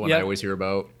 and that's the one I always hear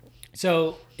about.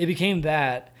 So it became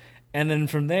that. And then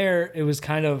from there, it was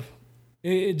kind of...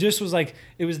 It just was like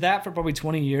it was that for probably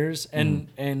 20 years, and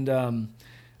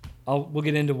we'll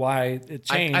get into why it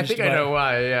changed. I think I know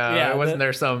why. Yeah, wasn't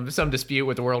there some dispute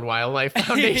with the World Wildlife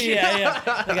Foundation?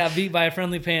 yeah. They got beat by a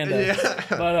friendly panda. Yeah.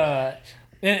 But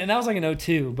and that was like in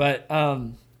 2002. But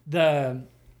the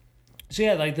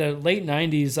late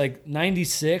 90s, like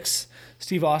 96,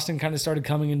 Steve Austin kind of started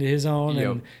coming into his own,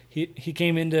 and he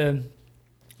came into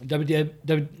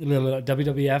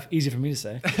WWF, easy for me to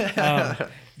say,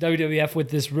 WWF with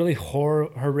this really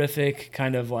horrific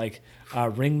kind of like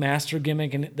ringmaster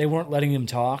gimmick, and they weren't letting him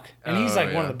talk. And he's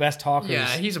like one of the best talkers. Yeah,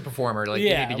 he's a performer. Like, you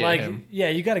need to get him. Yeah,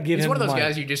 you got to give him. He's one of those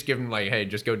guys you just give him like, hey,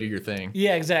 just go do your thing.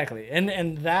 Yeah, exactly.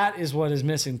 And that is what is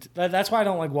missing. That's why I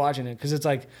don't like watching it, because it's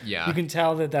like you can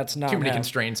tell that's not too many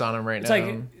constraints on him right now. It's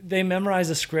like they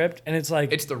memorize a script, and it's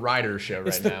like it's the writer show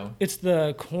now. It's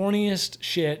the corniest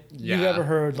shit you've ever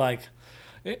heard. Like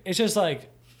it's just like.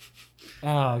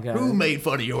 Oh god! Who made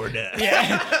fun of your dad?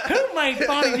 Yeah, who made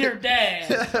fun of your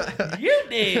dad? You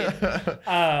did.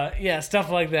 Yeah,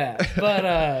 stuff like that.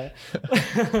 But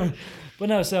but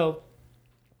no. So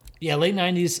yeah, late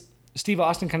 '90s. Steve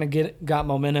Austin kind of got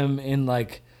momentum in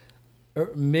like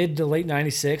mid to late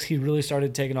 '96. He really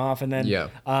started taking off, and then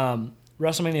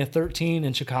WrestleMania 13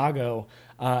 in Chicago.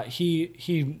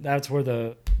 He that's where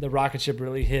the rocket ship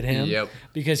really hit him. Yep.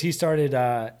 Because he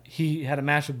started. He had a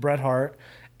match with Bret Hart.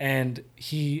 And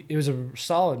it was a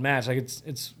solid match. Like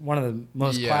it's one of the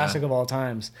most classic of all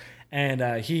times. And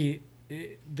the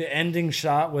ending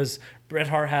shot was Bret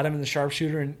Hart had him in the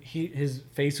sharpshooter, and his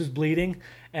face was bleeding,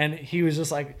 and he was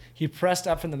just like he pressed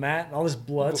up from the mat, and all this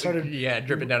blood started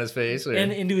dripping down his face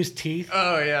and into his teeth.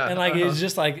 Oh yeah, and like it was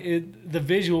just like the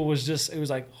visual was just it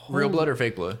was like real blood or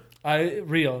fake blood.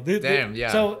 Real. Damn,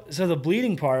 yeah. So the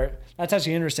bleeding part, that's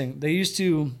actually interesting. They used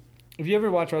to, if you ever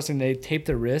watch wrestling, they tape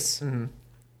their wrists. Mm-hmm.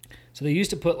 So they used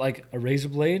to put like a razor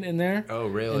blade in there. Oh,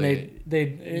 really? And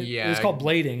it was called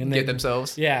blading. And get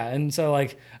themselves? Yeah, and so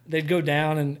like they'd go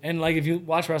down and like if you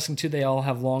watch wrestling too, they all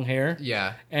have long hair.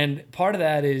 Yeah. And part of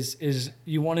that is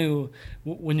you want to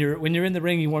when you're in the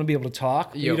ring, you want to be able to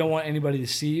talk. You don't want anybody to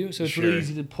see you, so it's really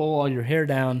easy to pull all your hair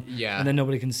down. Yeah. And then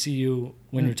nobody can see you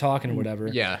when you're talking or whatever.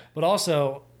 Yeah. But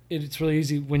also it's really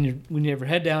easy when you have your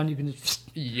head down, you can just.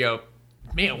 Yep.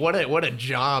 Man, what a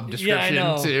job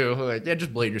description too. Like,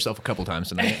 just blade yourself a couple times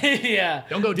tonight. Yeah.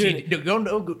 Don't go too deep. Don't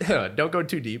go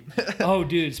too deep. Oh,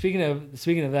 dude. Speaking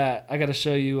of that, I got to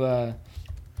show you.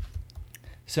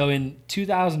 So in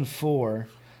 2004,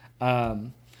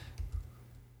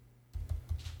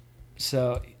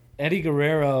 so Eddie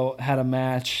Guerrero had a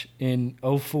match in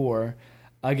 2004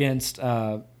 against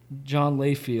John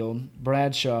Layfield,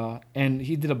 Bradshaw, and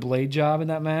he did a blade job in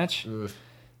that match. Oof.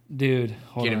 Dude,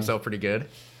 get himself pretty good.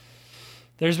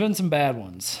 There's been some bad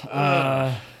ones.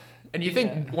 And you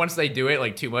think once they do it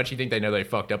like too much, you think they know they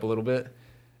fucked up a little bit?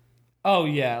 Oh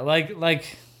yeah,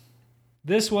 like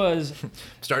this was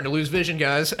starting to lose vision,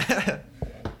 guys.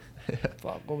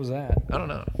 Fuck, what was that? I don't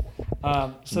know.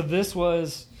 So that's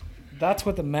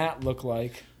what the mat looked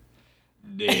like.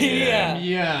 Damn,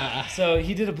 yeah. So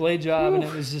he did a blade job, and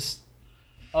it was just,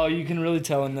 you can really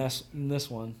tell in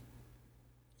this one.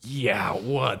 Yeah,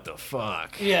 what the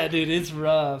fuck? Yeah, dude, it's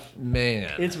rough.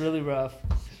 Man. It's really rough.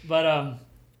 But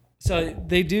so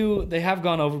they have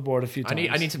gone overboard a few times.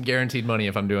 I need some guaranteed money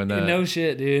if I'm doing that. No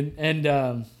shit, dude.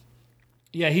 And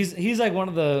he's like one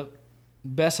of the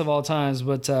best of all times,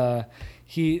 but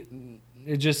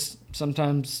it just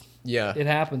sometimes it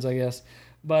happens, I guess.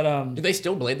 But do they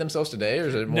still blade themselves today, or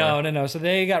is it more? No. So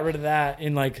they got rid of that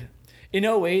in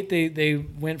 2008 they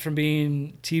went from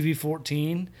being TV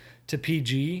 14 to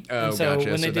PG. Oh, and so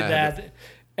gotcha. when they did that,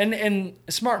 and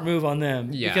a smart move on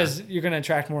them, because you're going to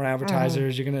attract more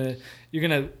advertisers. Mm-hmm. You're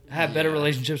gonna have better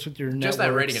relationships with your networks. Just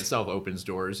that rating itself opens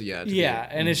doors. Yeah.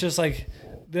 And it's just like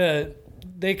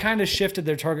they kind of shifted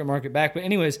their target market back. But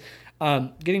anyways,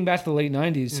 getting back to the late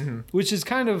 90s, which is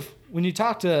kind of when you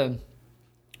talk to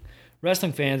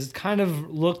wrestling fans, it's kind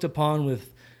of looked upon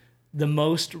with the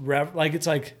most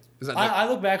I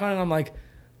look back on it and I'm like,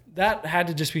 that had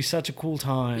to just be such a cool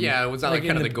time. Yeah, was that like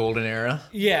kind of the golden era?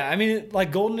 Yeah, I mean, like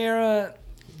golden era,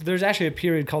 there's actually a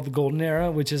period called the golden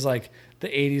era, which is like the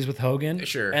 80s with Hogan.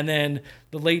 Sure. And then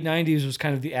the late 90s was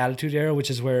kind of the Attitude Era, which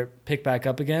is where it picked back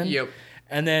up again. Yep.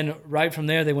 And then right from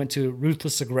there, they went to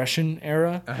Ruthless Aggression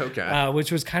Era. Okay. Which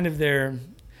was kind of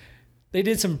they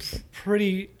did some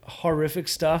pretty horrific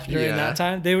stuff during that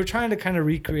time. They were trying to kind of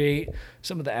recreate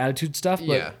some of the Attitude stuff.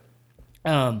 But,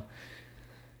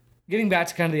 getting back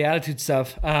to kind of the Attitude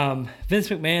stuff, Vince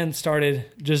McMahon started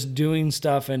just doing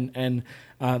stuff, and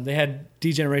they had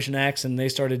D-Generation X, and they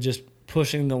started just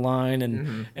pushing the line,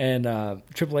 and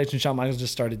Triple H and Shawn Michaels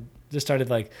just started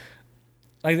like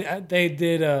they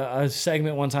did a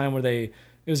segment one time where they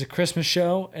it was a Christmas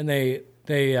show, and they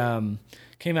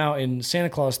came out in Santa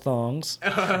Claus thongs,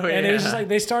 and it was just like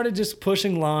they started just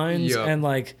pushing lines and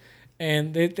like,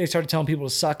 and they started telling people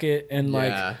to suck it and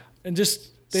like, and just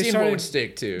they Seeing started what would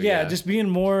stick too. Yeah, just being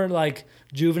more like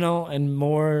juvenile and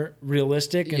more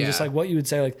realistic, and just like what you would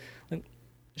say, like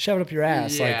shove it up your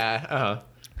ass. Yeah.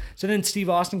 So then Steve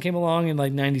Austin came along in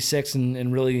like '96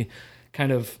 and really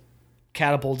kind of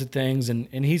catapulted things,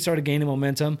 and he started gaining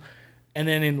momentum. And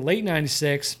then in late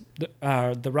 '96,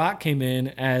 The Rock came in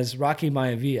as Rocky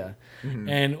Maivia,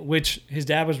 and which his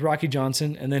dad was Rocky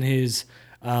Johnson, and then his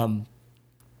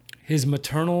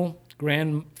maternal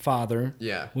grandfather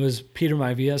was Peter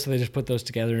Maivia, so they just put those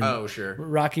together. And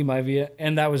Rocky Maivia,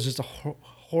 and that was just a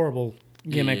horrible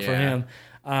gimmick for him.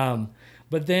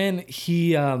 But then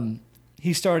he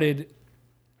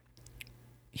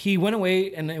went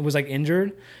away and it was like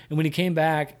injured, and when he came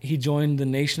back, he joined the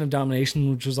Nation of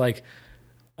Domination, which was like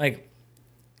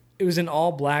it was an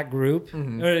all black group.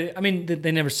 I mean,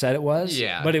 they never said it was,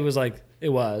 but it was like it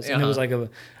was, and it was like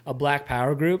a black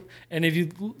power group. And if you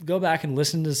go back and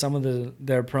listen to some of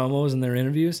their promos and their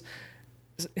interviews,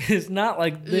 it's not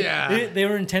like they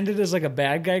were intended as like a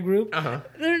bad guy group.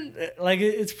 They're like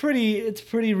it's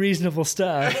pretty reasonable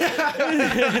stuff,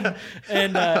 and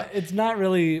it's not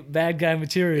really bad guy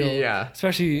material.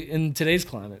 Especially in today's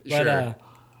climate.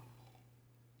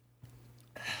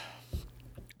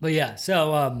 But yeah,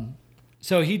 so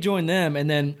he joined them, and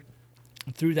then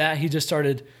through that he just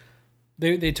started.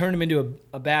 They turned him into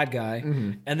a bad guy,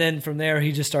 and then from there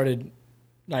he just started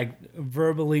like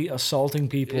verbally assaulting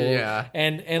people.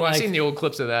 And well, like, I've seen the old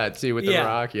clips of that too with The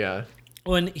Rock.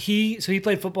 When he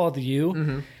played football at the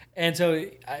U, and so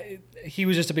he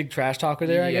was just a big trash talker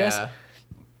there, I guess.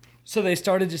 So they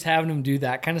started just having him do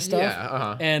that kind of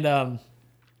stuff. And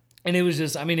it was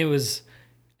just, I mean, he's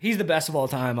the best of all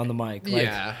time on the mic.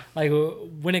 Like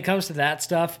when it comes to that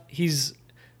stuff, he's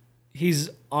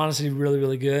honestly really,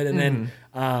 really good. And then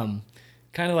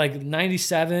kind of like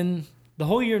 97, the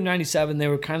whole year of 97, they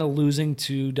were kind of losing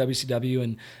to WCW.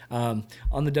 And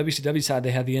on the WCW side,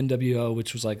 they had the NWO,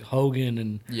 which was like Hogan.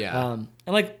 And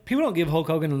like people don't give Hulk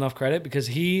Hogan enough credit because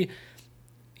he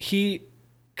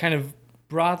kind of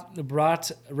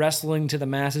brought wrestling to the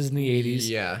masses in the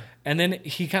 80s. And then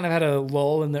he kind of had a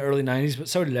lull in the early 90s, but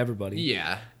so did everybody.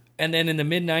 And then in the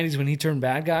mid 90s, when he turned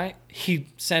bad guy, he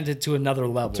sent it to another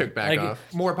level. Took back off.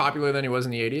 More popular than he was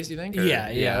in the 80s, you think? Or?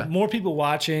 Yeah. More people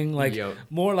watching, like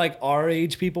more like our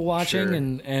age people watching,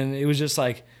 and it was just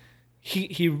like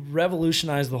he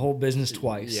revolutionized the whole business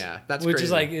twice. That's which crazy.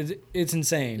 is like it's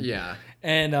insane.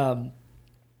 And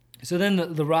so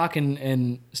then the Rock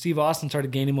and Steve Austin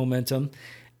started gaining momentum,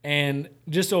 and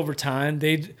just over time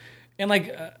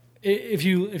if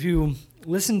you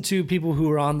listen to people who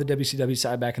were on the WCW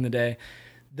side back in the day,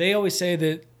 they always say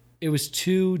that it was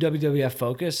too WWF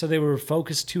focused, so they were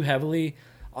focused too heavily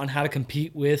on how to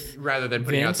compete with rather than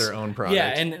putting Vince. out their own product.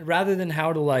 And rather than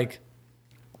how to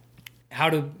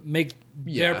make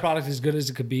their product as good as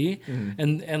it could be.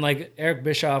 And like Eric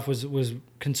Bischoff was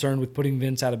concerned with putting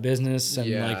Vince out of business,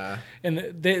 and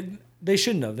they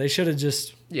shouldn't have. They should have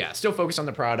just still focus on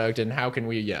the product and how can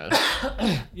we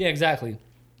yeah, exactly.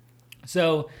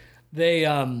 So they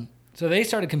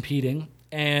started competing,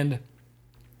 and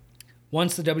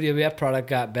once the WWF product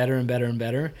got better and better and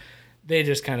better, they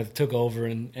just kind of took over,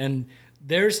 and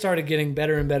theirs started getting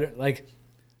better and better. Like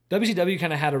WCW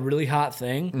kind of had a really hot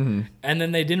thing, and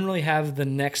then they didn't really have the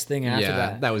next thing after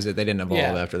that. That was it. They didn't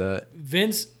evolve after that.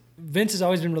 Vince has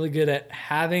always been really good at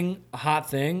having a hot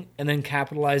thing and then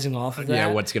capitalizing off of that. Yeah,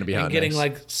 what's going to be hot and getting next.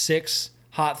 like 6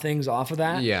 hot things off of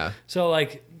that. Yeah. So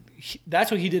like that's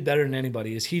what he did better than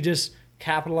anybody, is he just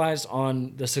capitalized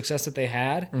on the success that they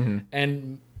had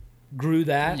and grew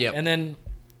that. And then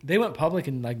they went public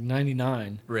in like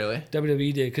 99. Really?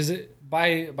 WWE did, because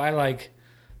by like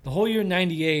the whole year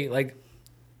 98, like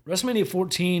WrestleMania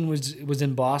 14 was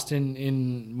in Boston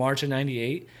in March of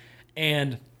 98,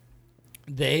 and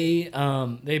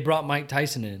they brought Mike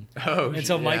Tyson in. And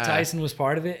so Mike Tyson was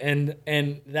part of it,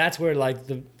 and that's where like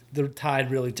the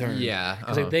tide really turned.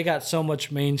 Because like, they got so much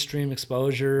mainstream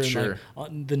exposure, and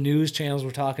like the news channels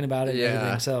were talking about it and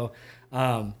everything. So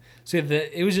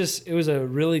it was a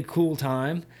really cool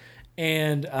time,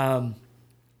 and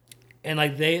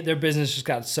like their business just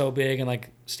got so big, and like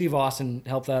Steve Austin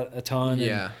helped out a ton.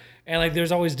 And like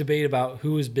there's always debate about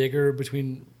who is bigger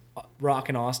between Rock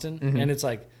and Austin, and it's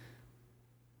like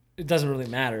it doesn't really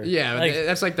matter. Yeah, like,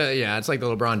 it's like the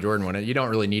LeBron Jordan one. You don't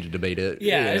really need to debate it.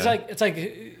 Yeah, it's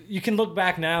like you can look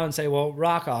back now and say, well,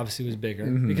 Rock obviously was bigger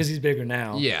because he's bigger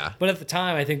now. Yeah. But at the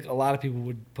time, I think a lot of people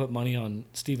would put money on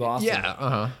Steve Austin.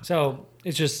 Yeah. So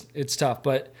it's tough,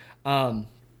 but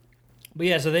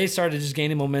yeah. So they started just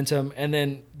gaining momentum, and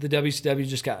then the WCW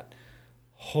just got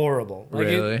horrible. Like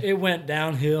really? It went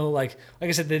downhill. Like I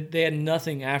said, they had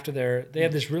nothing after they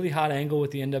had this really hot angle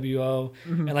with the NWO,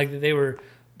 and like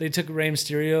they took Rey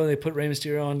Mysterio, they put Rey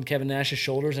Mysterio on Kevin Nash's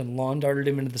shoulders and lawn darted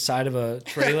him into the side of a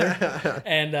trailer,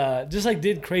 and just like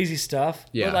did crazy stuff.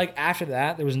 Yeah. But like after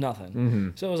that, there was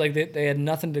nothing. So it was like they had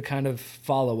nothing to kind of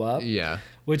follow up. Yeah.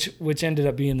 Which ended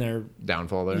up being their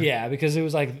downfall there. Yeah, because it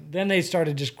was like then they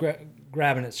started just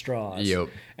grabbing at straws. Yep.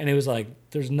 And it was like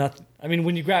there's nothing. I mean,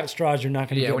 when you grab at straws, you're not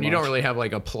going to. Yeah, when much. you don't really have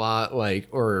like a plot, like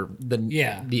or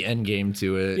the end game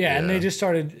to it. Yeah, and they just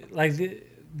started like the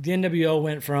NWO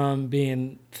went from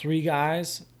being 3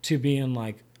 guys to being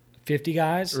like 50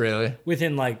 guys. Really?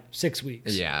 Within like 6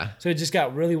 weeks. Yeah. So it just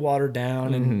got really watered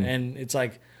down, and it's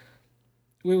like.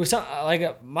 With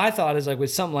my thought is like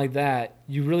with something like that,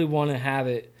 you really want to have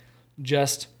it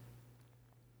just.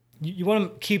 You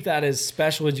want to keep that as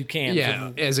special as you can. Yeah,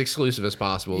 as exclusive as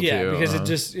possible. Yeah, too.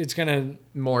 because it's gonna.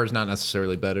 More is not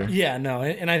necessarily better. Yeah, no,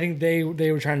 and I think they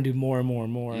were trying to do more and more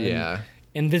and more. Yeah.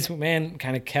 And Vince McMahon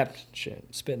kind of kept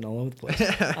spitting all over the place.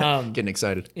 Getting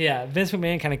excited. Yeah, Vince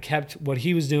McMahon kind of kept what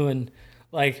he was doing.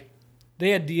 Like they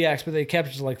had DX, but they kept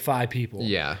it to like 5 people.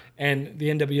 Yeah. And the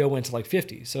NWO went to like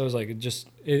 50. So it was like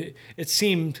it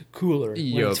seemed cooler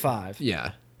when it's 5.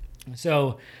 Yeah.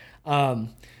 So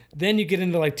then you get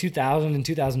into like 2000 and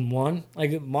 2001.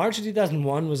 Like March of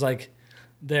 2001 was like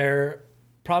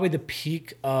probably the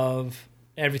peak of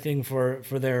everything for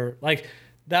their like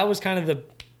that was kind of the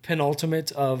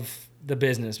penultimate of the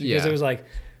business because it was like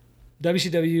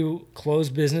WCW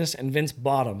closed business and Vince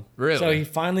bought them. Really? So he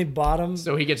finally bought them.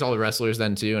 So he gets all the wrestlers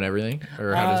then too and everything?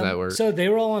 Or how does that work? So they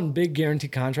were all on big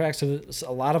guaranteed contracts. So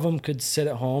a lot of them could sit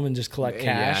at home and just collect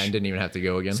cash. Yeah, and didn't even have to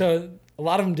go again. So a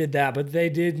lot of them did that, but they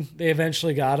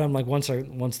eventually got them. Like once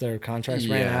their contracts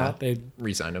ran out, they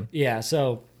re-signed them. Yeah.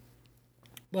 So,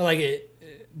 well, like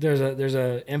there's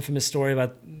a infamous story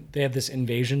about they had this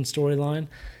invasion storyline,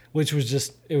 which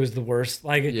was it was the worst.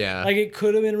 Like it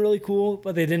could have been really cool,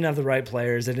 but they didn't have the right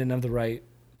players. They didn't have the right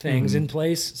things in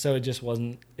place, so it just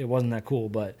wasn't that cool.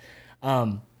 But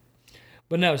no.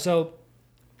 So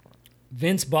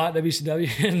Vince bought WCW,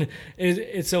 and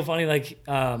it's so funny. Like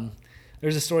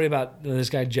there's a story about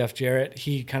this guy Jeff Jarrett.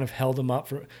 He kind of held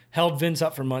Vince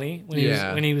up for money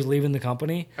when he was leaving the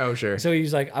company. Oh sure. So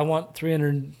he's like, I want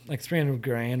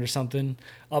 $300,000 or something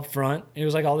up front. It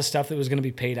was like all this stuff that was going to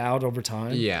be paid out over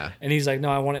time. Yeah. And he's like, no,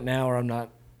 I want it now, or I'm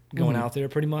not going out there,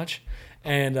 pretty much.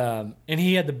 And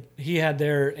he had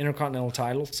their Intercontinental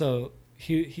title, so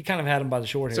he kind of had him by the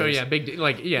short hairs. So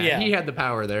yeah, he had the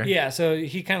power there. Yeah. So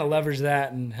he kind of leveraged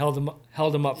that and held him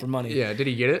up for money. Yeah. Did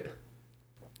he get it?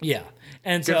 Yeah.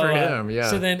 And good for him,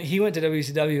 yeah. So then he went to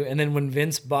WCW, and then when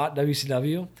Vince bought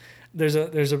WCW, there's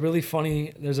a really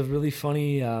funny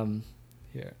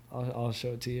here, I'll show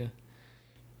it to you.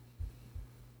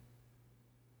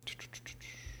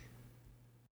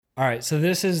 All right, so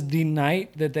this is the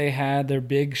night that they had their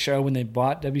big show when they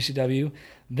bought WCW.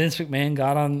 Vince McMahon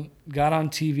got on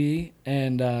TV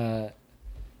and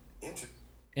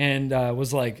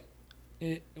was like,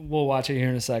 we'll watch it here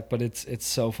in a sec, but it's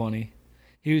so funny.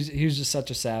 He was just such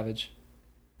a savage.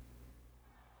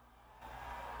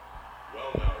 Well,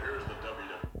 now here's the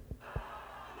WWE. And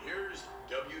here's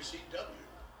WCW.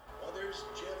 Well, there's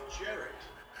Jeff Jarrett.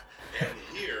 And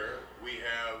here we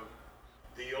have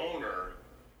the owner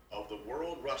of the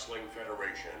World Wrestling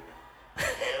Federation.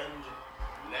 And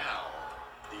now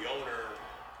the owner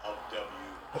of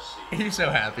WC. He's so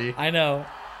happy. I know.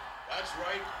 That's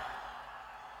right.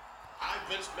 I'm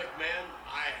Vince McMahon.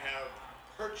 I have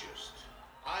purchased.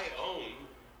 I own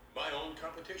my own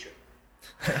competition.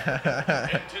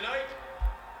 And tonight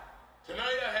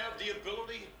I have the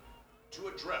ability to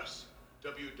address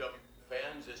WW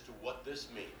fans as to what this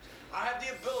means. I have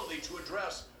the ability to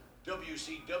address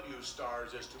WCW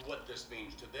stars as to what this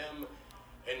means to them.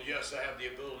 And yes, I have the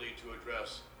ability to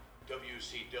address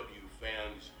WCW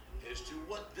fans as to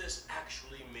what this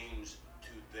actually means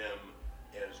to them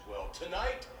as well.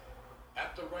 Tonight,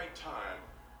 at the right time,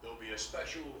 there'll be a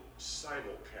special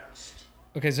simulcast.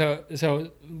 Okay, so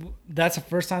that's the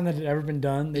first time that it had ever been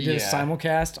done. They did a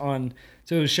simulcast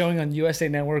so it was showing on USA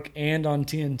Network and on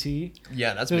TNT.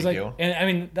 Yeah, that's so a big deal. And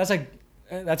I mean, that's a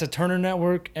Turner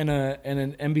Network and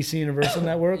an NBC Universal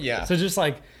Network. Yeah. So just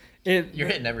like you're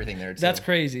hitting everything there too. That's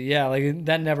crazy. Yeah, like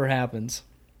that never happens.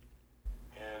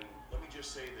 And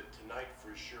just say that tonight,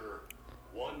 for sure,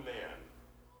 one man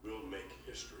will make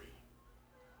history,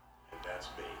 and that's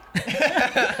me. Now,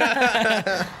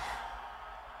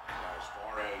 as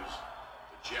far as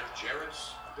the Jeff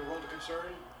Jarrett's of the world are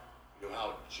concerned, you know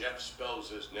how Jeff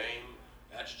spells his name?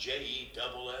 That's Jeff.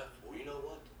 Well, you know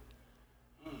what?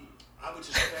 I would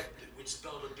suspect that we'd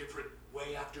spell it a different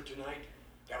way after tonight.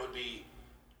 That would be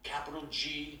capital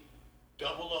G,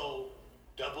 double O,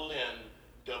 double N,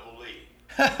 double E.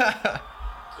 God.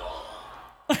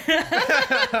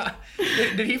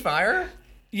 Did he fire?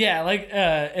 Yeah, like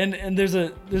and there's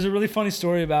a really funny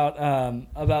story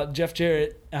about Jeff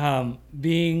Jarrett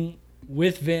being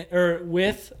with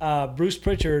Bruce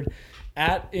Pritchard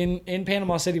in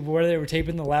Panama City where they were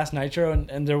taping the last Nitro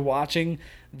and they're watching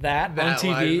that on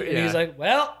TV live, yeah. And he's like,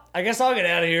 well, I guess I'll get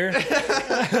out of here.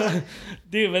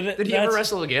 Dude, but Did he ever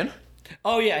wrestle again?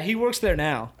 Oh yeah, he works there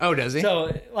now. Oh, does he?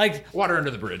 So like water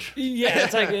under the bridge. Yeah,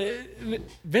 it's like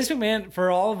Vince McMahon, for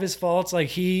all of his faults, like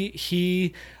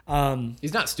he's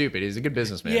not stupid. He's a good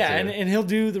businessman. Yeah, too. and he'll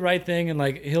do the right thing and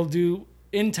like he'll do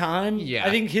in time. Yeah,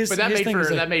 I think his that thing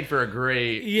made for a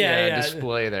great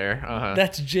display there. Uh-huh.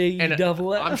 That's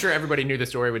JEFF. I'm sure everybody knew the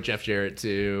story with Jeff Jarrett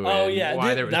too. Oh yeah,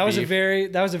 why there was that was beef.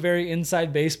 a very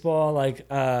inside baseball, like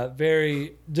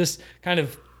very just kind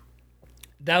of.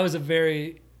 That was a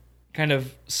very kind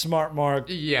of smart mark.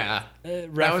 Yeah,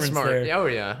 reference that was smart. there. Oh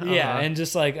yeah, yeah, and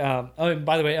just like and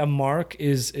by the way, a mark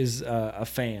is a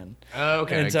fan. Oh,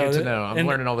 okay, and so, good to know. I'm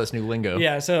learning all this new lingo.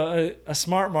 Yeah, so a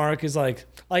smart mark is like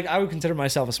I would consider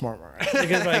myself a smart mark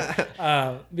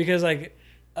because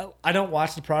I don't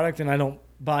watch the product and I don't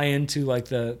buy into like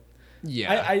the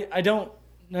I don't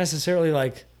necessarily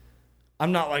like.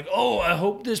 I'm not like, oh, I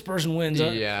hope this person wins.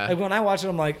 Yeah. Like when I watch it,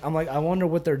 I'm like, I wonder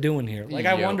what they're doing here. Like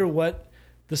I wonder what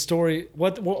the story,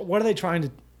 what are they trying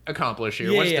to accomplish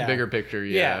here? What's the bigger picture?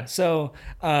 Yeah. So,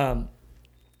 but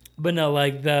no,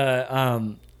 like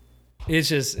it's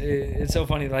just it's so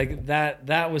funny. Like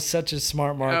that was such a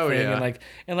smart mark thing, yeah.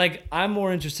 and like I'm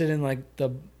more interested in like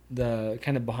the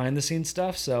kind of behind the scenes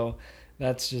stuff. So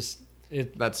that's just.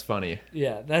 That's funny.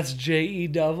 Yeah, that's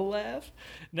JEFF.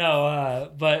 No,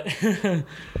 but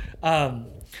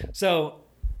so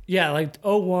yeah, like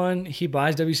 01, he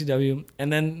buys WCW,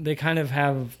 and then they kind of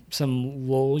have some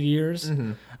lull years.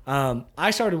 Mm-hmm.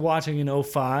 I started watching in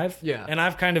 05, and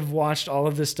I've kind of watched all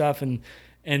of this stuff and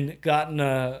gotten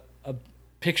a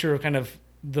picture of kind of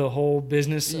the whole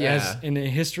business as in a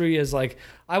history as like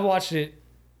I watched it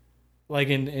like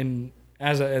in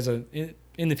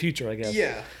the future, I guess.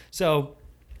 Yeah. So,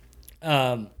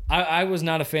 I was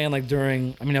not a fan like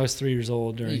during. I mean, I was 3 years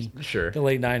old during the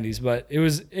late '90s, but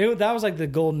that was like the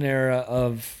golden era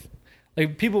of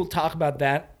like people talk about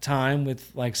that time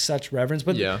with like such reverence.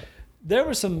 But there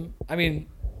was some. I mean,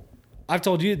 I've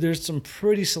told you there's some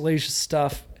pretty salacious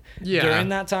stuff during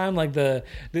that time. Like they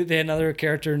had another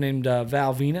character named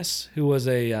Val Venus who was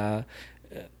a.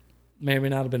 May or may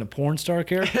not have been a porn star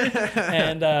character,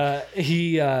 and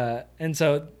and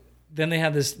so then they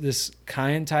had this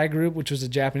Kaientai group, which was a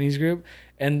Japanese group,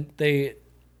 and they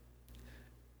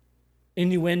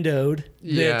innuendoed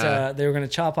that they were going to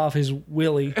chop off his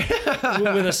willy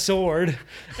with a sword,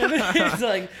 and it's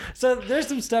like so. There's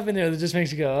some stuff in there that just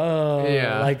makes you go,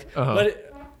 oh,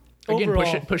 but again,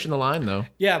 overall, pushing the line though.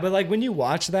 Yeah, but like when you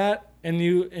watch that. And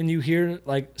you hear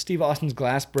like Steve Austin's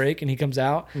glass break and he comes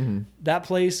out, that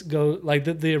place like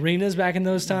the arenas back in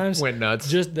those times went nuts.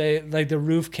 Just the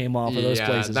roof came off of those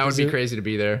places. That would be crazy to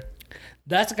be there.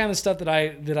 That's the kind of stuff that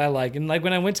I like. And like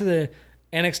when I went to the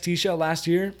NXT show last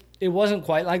year, it wasn't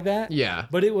quite like that. Yeah.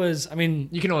 But it was. I mean,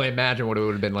 you can only imagine what it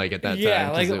would have been like at that time.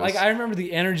 Yeah, like I remember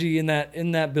the energy in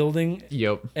that building.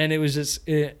 Yep. And it was just.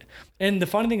 And the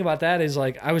funny thing about that is,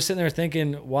 like, I was sitting there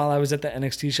thinking while I was at the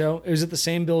NXT show, it was at the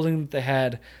same building that they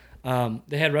had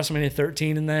WrestleMania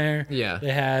 13 in there. Yeah.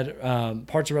 They had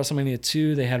parts of WrestleMania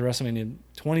 2. They had WrestleMania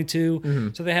 22. Mm-hmm.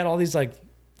 So they had all these, like,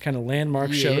 kind of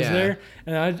landmark shows there.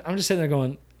 And I'm just sitting there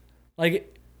going,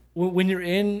 like, when you're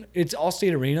in, it's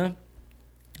Allstate Arena,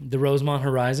 the Rosemont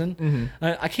Horizon. Mm-hmm.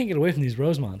 I can't get away from these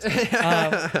Rosemonts.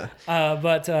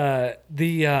 But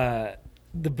the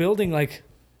building, like,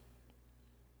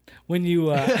 when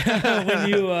you're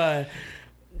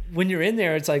in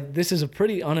there, it's like this is a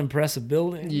pretty unimpressive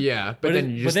building. Yeah, but then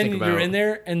you're in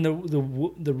there and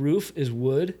the roof is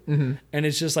wood, and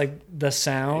it's just like the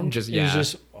sound is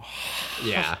just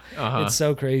it's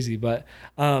so crazy. But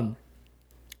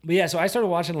yeah, so I started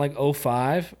watching like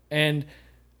 05, and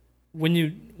when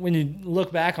you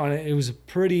look back on it, it was a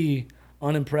pretty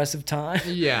unimpressive time.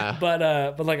 Yeah. But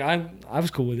like I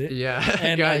was cool with it. Yeah.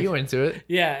 And Got like, you into it.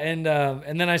 Yeah, and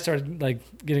then I started like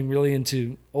getting really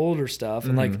into older stuff,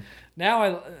 and like now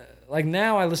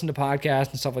I listen to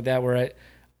podcasts and stuff like that where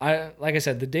I like I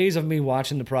said, the days of me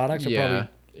watching the products are probably.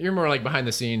 You're more like behind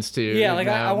the scenes too. Yeah, like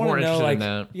I want to know, like,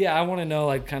 that. yeah, I want to know,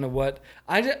 like, kind of what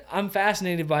I'm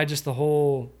fascinated by, just the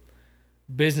whole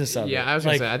business of it. Yeah, I was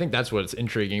gonna say, I think that's what's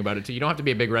intriguing about it too. You don't have to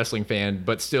be a big wrestling fan,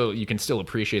 but still, you can still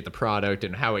appreciate the product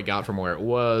and how it got from where it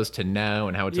was to now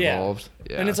and how it's evolved.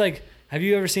 Yeah, and it's like, have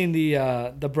you ever seen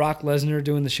the Brock Lesnar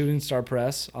doing the shooting star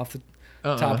press off the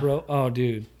top rope? Oh,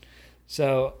 dude.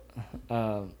 So,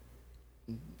 God.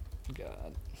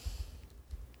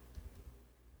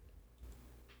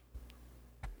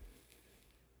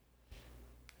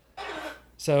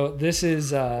 So this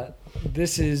is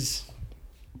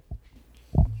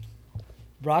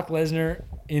Brock Lesnar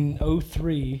in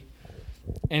 2003,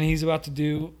 and he's about to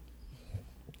do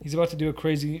a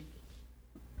crazy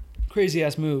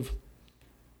ass move.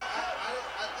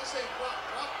 This ain't Brock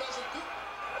doesn't do.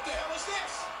 What the hell is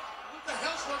this? What the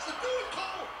hell's supposed to do it,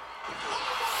 Cole?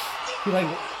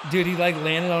 He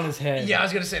landed on his head. Yeah, I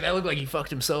was gonna say that looked like he fucked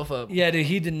himself up. Yeah, dude,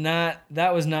 he did not.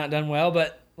 That was not done well,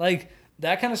 but like.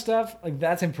 That kind of stuff, like,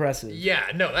 that's impressive. Yeah,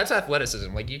 no, that's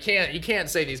athleticism. Like, you can't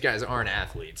say these guys aren't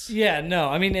athletes. Yeah, no,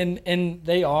 I mean, and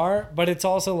they are, but it's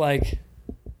also like,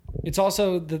 it's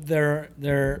also that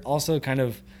they're also kind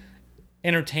of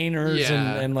entertainers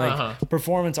and like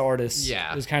performance artists.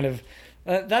 Yeah, is kind of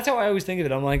that's how I always think of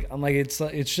it. I'm like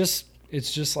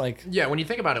it's just like, yeah, when you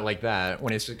think about it like that,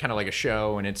 when it's kind of like a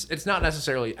show and it's not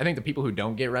necessarily, I think the people who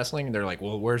don't get wrestling, they're like,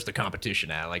 well, where's the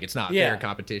competition at? Like, it's not fair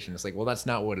competition. It's like, well, that's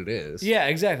not what it is. Yeah,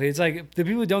 exactly. It's like the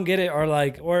people who don't get it are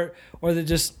like, or they're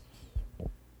just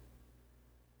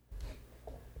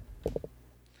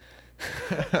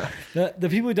the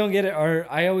people who don't get it are,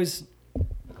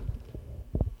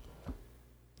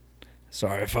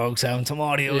 sorry folks, having some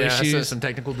audio issues. So some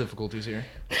technical difficulties here.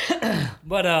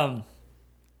 But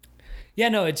yeah,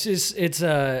 no, it's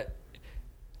I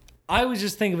always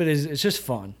just think of it as it's just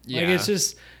fun. Yeah. Like, it's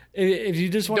just, if you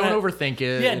just want to... Don't overthink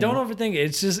it. Yeah, don't overthink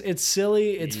it. It's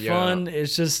silly. It's fun.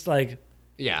 It's just like...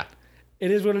 Yeah. It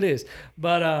is what it is.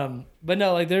 But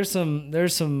no, like there's some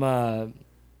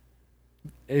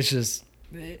it's just...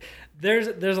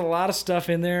 There's a lot of stuff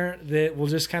in there that will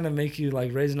just kind of make you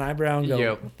like raise an eyebrow and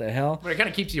go, what the hell? But it kind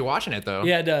of keeps you watching it though.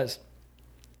 Yeah, it does.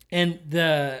 And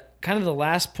the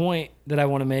last point that I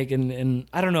want to make, and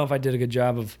I don't know if I did a good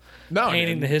job of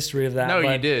painting the history of that. No,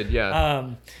 you did, yeah.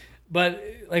 But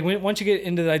like once you get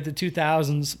into like the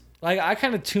 2000s, like I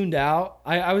kind of tuned out.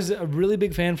 I was a really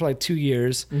big fan for like 2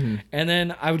 years, and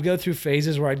then I would go through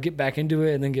phases where I'd get back into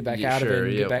it and then get back out of it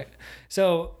and get back.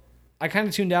 So I kind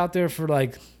of tuned out there for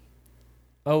like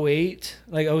 08,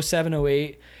 like 07,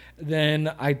 08.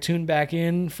 Then I tuned back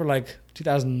in for like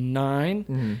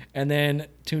 2009, and then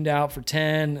tuned out for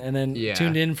 10, and then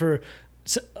tuned in for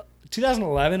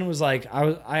 2011 was like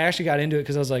I actually got into it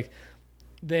because I was like,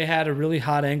 they had a really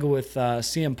hot angle with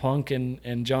CM Punk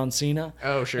and John Cena.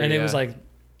 Oh sure, and it was like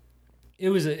it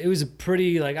was a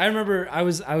pretty, like, I remember I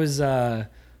was like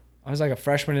a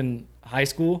freshman in high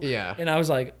school. Yeah, and I was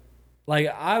like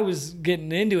I was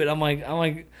getting into it. I'm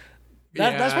like.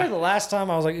 That's probably the last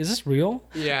time I was like, is this real?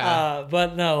 Yeah.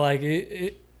 But no, like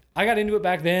I got into it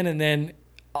back then, and then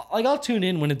like I'll tune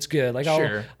in when it's good. Like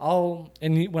I'll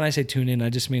and when I say tune in, I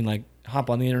just mean like hop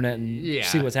on the internet and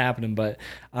see what's happening. But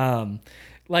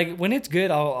like when it's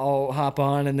good, I'll hop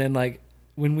on, and then like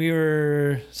when we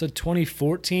were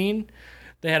 2014,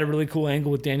 they had a really cool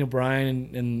angle with Daniel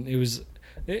Bryan, and it was.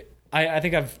 I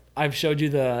think I've showed you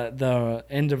the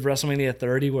end of WrestleMania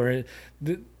 30 where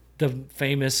the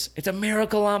famous "It's a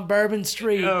Miracle on Bourbon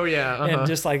Street." Oh yeah, and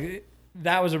just like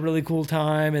that was a really cool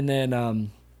time. And then,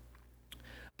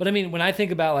 but I mean, when I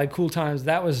think about like cool times,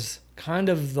 that was kind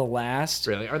of the last.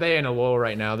 Really, are they in a lull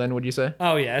right now? Then would you say?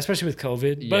 Oh yeah, especially with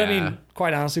COVID. But I mean,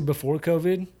 quite honestly, before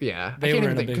COVID, they were in a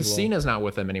big lull. Because Cena's not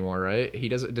with them anymore, right? He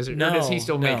does. Or does he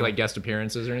still make like guest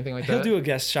appearances or anything like that? He'll do a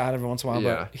guest shot every once in a while,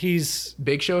 but he's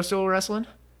Big Show still wrestling.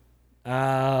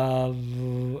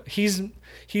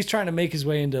 He's trying to make his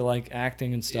way into like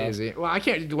acting and stuff. Easy. Well, I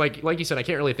can't like you said, I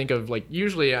can't really think of like,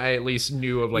 usually I at least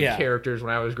knew of like characters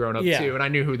when I was growing up too, and I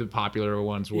knew who the popular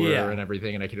ones were and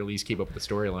everything, and I could at least keep up with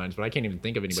the storylines, but I can't even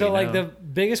think of anybody. So like the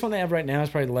biggest one they have right now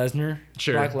is probably Lesnar,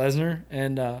 Brock Lesnar,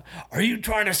 and are you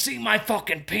trying to see my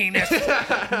fucking penis?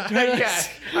 Yeah,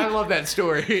 I love that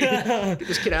story. Get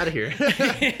this kid out of here.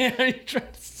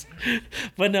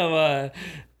 But no,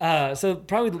 so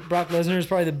probably Brock Lesnar is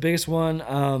probably the biggest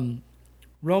one.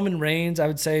 Roman Reigns, I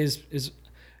would say, is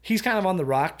he's kind of on the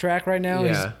Rock track right now.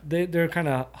 Yeah. They're kind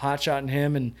of hot-shotting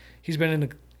him, and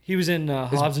he was in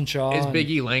Hobbs and Shaw. Is Big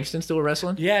E Langston still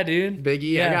wrestling? Yeah, dude. Big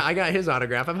E. Yeah. I got his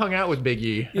autograph. I've hung out with Big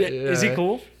E. Yeah. Is he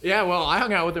cool? Yeah, well, I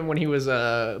hung out with him when he was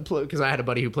because I had a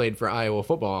buddy who played for Iowa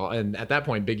football, and at that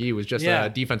point, Big E was just a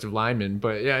defensive lineman.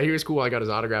 But yeah, he was cool. I got his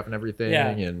autograph and everything. Yeah,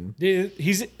 and dude,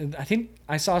 I think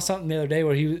I saw something the other day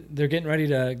where they're getting ready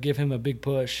to give him a big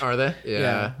push. Are they?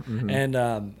 Yeah. Mm-hmm.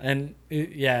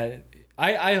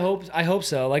 I hope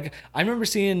so. Like, I remember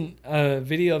seeing a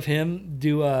video of him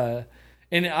do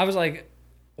and I was like,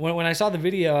 when I saw the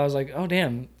video, I was like, oh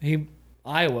damn,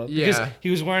 Iowa, because he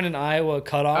was wearing an Iowa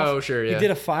cutoff. Oh sure, yeah. He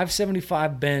did a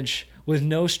 575 bench with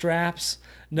no straps,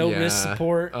 no wrist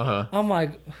support. I'm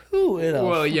like, who?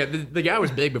 Well, yeah, the guy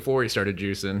was big before he started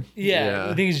juicing. Yeah.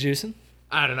 You think he's juicing?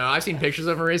 I don't know. I've seen pictures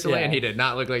of him recently, and he did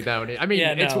not look like that.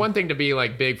 It's one thing to be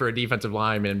like big for a defensive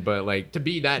lineman, but like to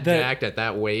be that jacked at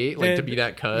that weight, like to be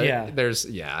that cut.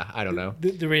 Yeah. I don't know.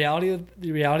 The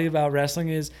reality about wrestling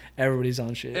is everybody's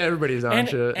on shit. Everybody's on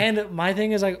shit. And my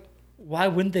thing is like, why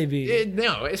wouldn't they be?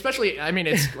 No, especially. I mean,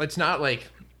 it's not like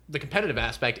the competitive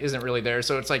aspect isn't really there,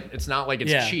 so it's not like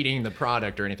it's cheating the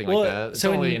product or anything like that. It's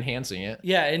only enhancing it.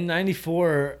 Yeah, in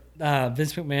 '94,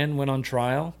 Vince McMahon went on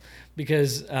trial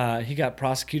because he got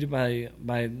prosecuted by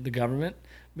the government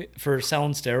for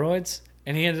selling steroids,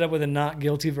 and he ended up with a not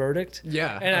guilty verdict.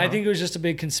 Yeah, and I think it was just a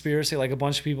big conspiracy, like a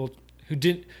bunch of people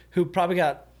who probably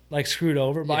got like screwed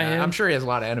over by him. I'm sure he has a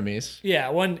lot of enemies. Yeah,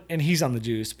 and he's on the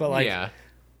juice, but like. Yeah.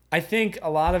 I think a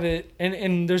lot of it,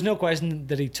 and there's no question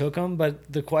that he took them,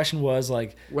 but the question was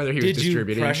like, whether he was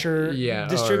distributing,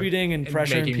 distributing and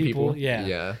pressuring people.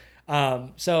 Yeah.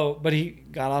 But he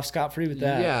got off scot-free with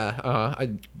that. Yeah. I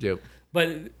do.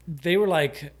 But they were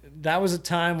like, that was a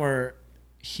time where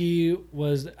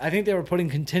I think they were putting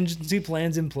contingency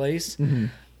plans in place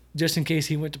just in case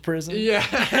he went to prison. Yeah.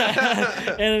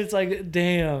 And it's like,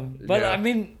 damn. But I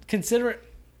mean,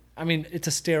 it's a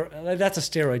steroid. That's a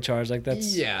steroid charge. Like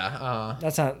that's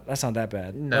that's not that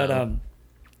bad. No.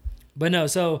 But no.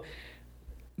 So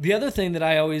the other thing that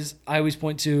I always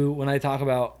point to when I talk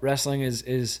about wrestling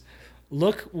is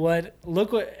look what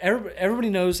everybody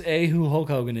knows who Hulk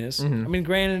Hogan is. I mean,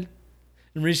 granted,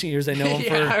 in recent years they know him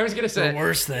for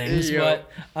worse things, but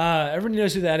everybody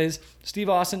knows who that is. Steve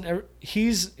Austin.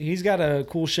 He's got a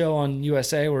cool show on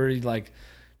USA where he like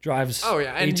drives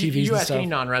and ATVs you and ask stuff. any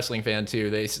non-wrestling fan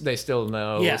too, they still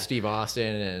know Steve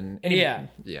Austin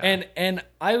and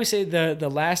I always say the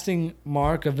lasting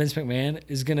mark of Vince McMahon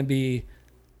is going to be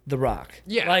The Rock.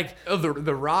 Yeah, like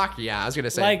the Rock. Yeah, I was going to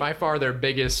say like, by far their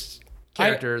biggest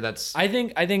character. I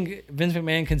think Vince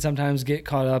McMahon can sometimes get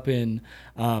caught up in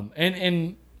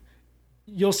and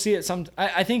you'll see it some.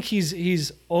 I think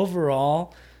he's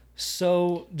overall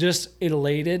so just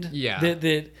elated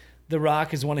that The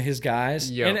Rock is one of his guys.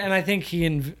 Yep. And I think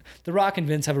The Rock and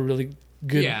Vince have a really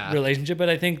good relationship, but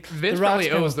I think Vince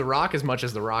probably owes The Rock as much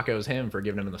as The Rock owes him for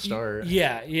giving him the start.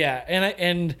 Yeah.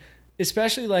 And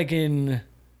especially like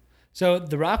so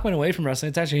The Rock went away from wrestling.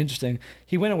 It's actually interesting.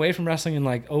 He went away from wrestling in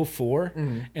like 2004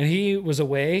 and he was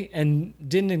away and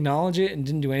didn't acknowledge it and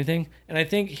didn't do anything. And I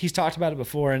think he's talked about it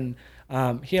before, and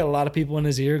he had a lot of people in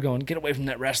his ear going, "Get away from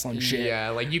that wrestling shit." Yeah,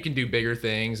 like you can do bigger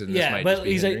things, and this might just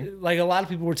be he's like a lot of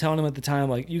people were telling him at the time,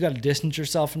 like, you got to distance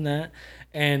yourself from that.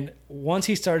 And once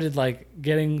he started like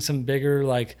getting some bigger,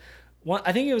 like,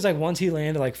 I think it was like once he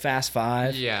landed like Fast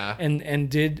Five, and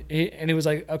it was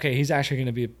like, okay, he's actually going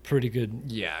to be a pretty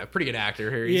good actor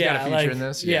here. He's got a future in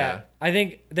this. Yeah. I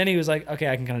think then he was like, okay,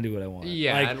 I can kind of do what I want.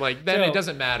 Yeah, like then it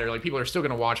doesn't matter. Like people are still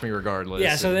going to watch me regardless.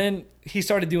 Yeah. So then he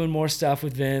started doing more stuff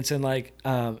with Vince, and like,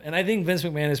 and I think Vince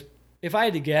McMahon is. If I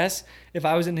had to guess, if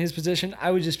I was in his position, I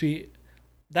would just be.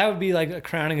 That would be like a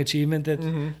crowning achievement that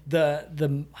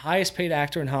the highest paid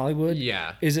actor in Hollywood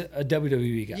is a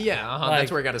WWE guy. Yeah, like,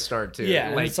 that's where I got to start too.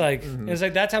 Yeah, like, it's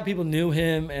like that's how people knew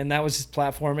him, and that was his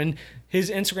platform. And his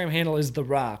Instagram handle is The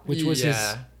Rock, which was his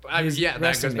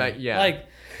that goes back. Yeah, like,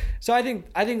 so I think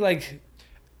like.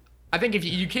 I think if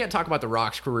you can't talk about The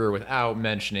Rock's career without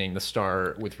mentioning the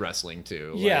start with wrestling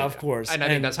too. Yeah, of course. And I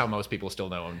think that's how most people still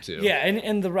know him too. Yeah,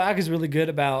 and The Rock is really good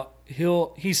about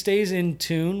he stays in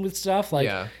tune with stuff.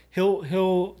 Like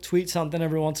he'll tweet something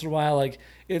every once in a while. Like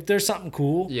if there's something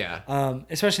cool. Yeah.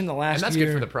 Especially in the last year. And that's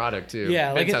good for the product too.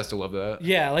 Yeah. Vince has to love that.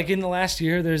 Yeah, like in the last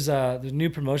year, there's a new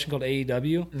promotion called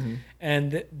AEW,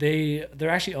 and they're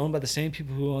actually owned by the same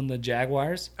people who own the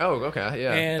Jaguars. Oh, okay,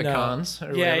 yeah. And, the Khans.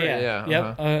 Or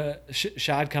whatever.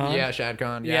 Shad Khan. Yeah, Shad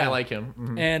Khan. Yeah, I like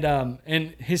him.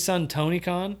 And his son Tony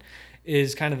Khan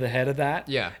is kind of the head of that.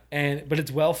 Yeah. But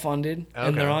it's well funded,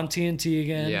 and they're on TNT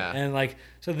again. Yeah. And like,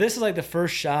 so this is like the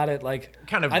first shot at like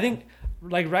kind of. I think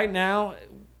like right now,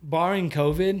 barring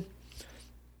COVID.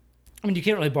 I mean, you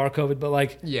can't really bar COVID, but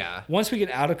like, once we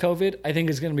get out of COVID, I think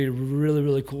it's going to be a really,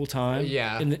 really cool time.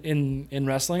 In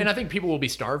wrestling, and I think people will be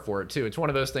starved for it too. It's one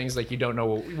of those things like you don't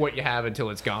know what you have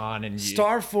until it's gone, and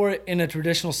starved for it in a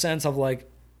traditional sense of like,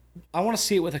 I want to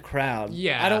see it with a crowd.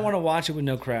 Yeah, I don't want to watch it with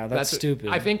no crowd. That's stupid.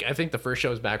 I think the first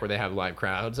shows back where they have live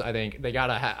crowds. I think they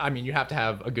gotta. I mean, you have to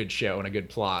have a good show and a good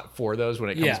plot for those when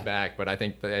it comes back. But I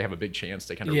think they have a big chance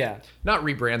to kind of not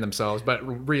rebrand themselves, but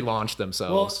relaunch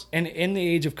themselves. Well, and in the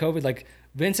age of COVID, like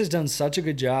Vince has done such a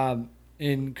good job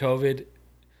in COVID,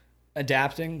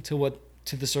 adapting to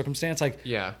the circumstance. Like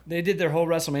they did their whole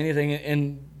WrestleMania thing,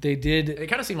 and they did. It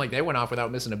kind of seemed like they went off without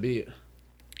missing a beat.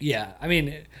 Yeah, I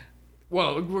mean.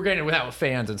 Well, we're getting it without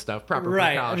fans and stuff, proper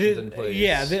precautions in place.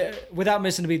 Yeah, without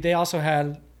missing a beat, they also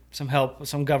had some help,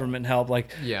 some government help.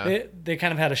 Like, they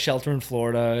kind of had a shelter in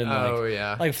Florida. And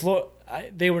like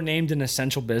they were named an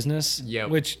essential business. Yeah,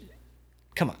 which,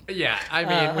 come on. Yeah, I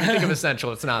mean, when you think of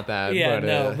essential, it's not that.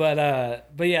 Yeah, but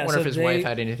yeah. I wonder if his wife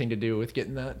had anything to do with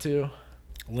getting that too.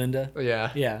 Linda.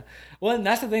 Yeah. Yeah. Well, and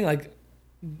that's the thing. Like,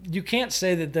 you can't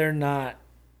say that they're not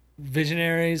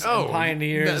visionaries and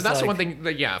pioneers. That's one thing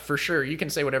that, for sure, you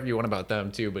can say whatever you want about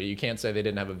them too, but you can't say they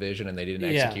didn't have a vision and they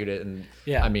didn't execute it. And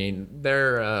I mean,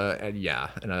 they're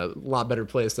in a lot better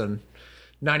place than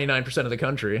 99% of the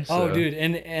country. So. Oh, dude,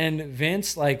 and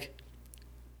Vince, like,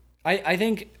 I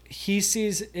think he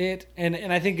sees it,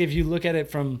 and I think if you look at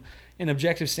it from an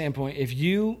objective standpoint, if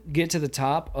you get to the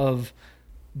top of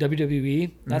WWE,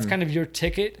 that's kind of your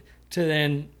ticket to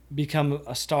then become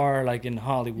a star, like in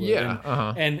Hollywood,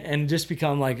 and just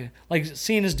become like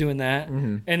Cena's doing that,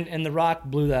 and The Rock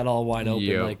blew that all wide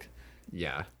open, like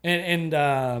and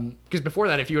because before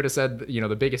that, if you would have said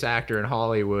the biggest actor in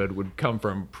Hollywood would come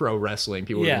from pro wrestling,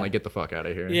 people would have been like, get the fuck out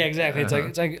of here. Yeah, exactly.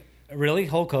 It's like really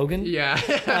Hulk Hogan.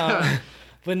 Yeah,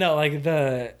 but no, like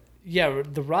The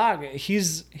Rock,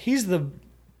 he's the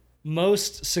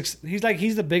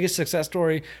he's the biggest success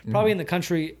story probably in the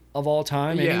country of all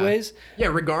time anyways.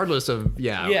 Regardless of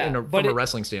from a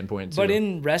wrestling standpoint too. But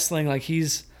in wrestling, like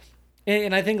he's,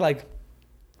 and I think like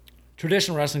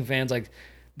traditional wrestling fans, like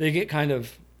they get kind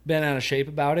of bent out of shape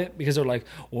about it because they're like,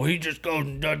 well, he just goes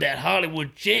and does that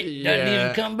Hollywood shit, doesn't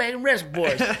even come back and wrestle for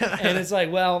us. And it's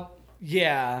like, well,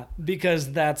 yeah,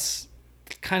 because that's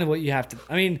kind of what you have to,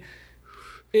 I mean,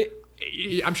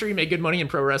 I'm sure you make good money in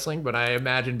pro wrestling, but I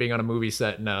imagine being on a movie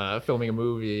set and filming a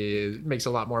movie makes a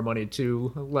lot more money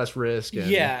too, less risk.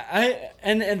 And,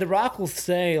 and The Rock will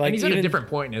say, like, and he's at a different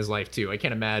point in his life too. I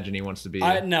can't imagine he wants to be.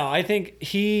 No, I think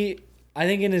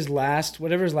in his last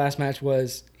match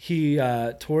was, he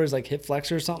tore his like hip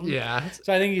flexor or something. Yeah.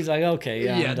 So I think he's like,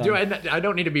 okay, I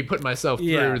don't need to be putting myself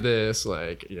through this,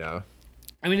 like,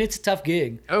 I mean, it's a tough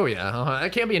gig. Oh, yeah.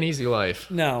 It can't be an easy life.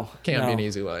 No. Can't be an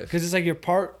easy life. Because it's like you're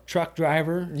part truck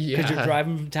driver. Because you're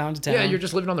driving from town to town. Yeah, you're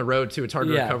just living on the road, too. It's hard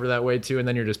to recover that way, too. And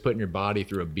then you're just putting your body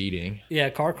through a beating.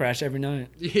 Yeah, car crash every night.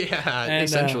 Yeah, and,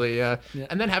 essentially, yeah.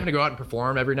 And then having to go out and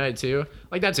perform every night, too.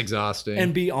 Like, that's exhausting.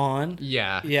 And be on.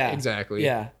 Yeah, exactly.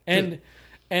 Yeah.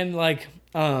 And like,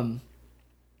 I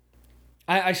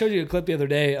showed you a clip the other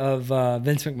day of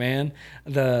Vince McMahon,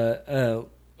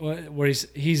 where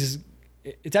he's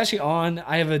it's actually on.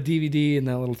 I have a DVD in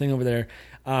that little thing over there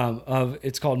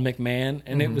it's called McMahon,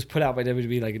 and it was put out by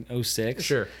WWE like in 2006.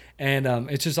 Sure. And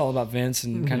it's just all about Vince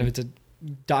and kind of, it's a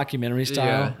documentary style.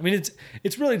 Yeah. I mean,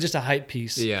 it's really just a hype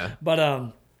piece. Yeah.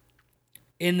 But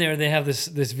in there they have this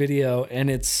video, and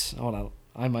it's, hold on,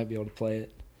 I might be able to play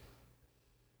it.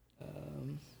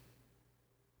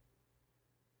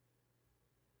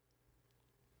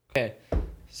 Okay,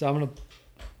 so I'm gonna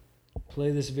play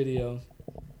this video.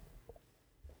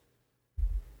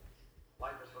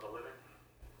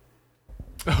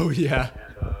 Oh, yeah.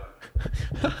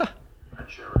 And I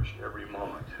cherish every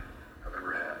moment I've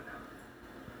ever had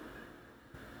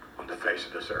on the face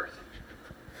of this earth.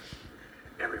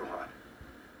 Everyone.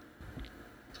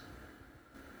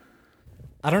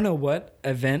 I don't know what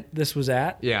event this was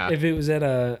at. Yeah. If it was at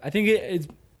I think it's,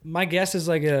 my guess is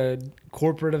like a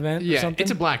corporate event or something. It's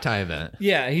a black tie event.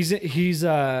 Yeah,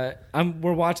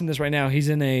 we're watching this right now. He's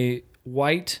in a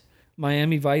white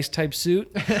Miami Vice type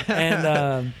suit,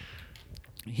 and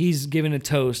he's giving a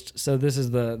toast. So this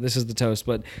is the toast,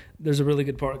 but there's a really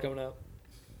good part coming up.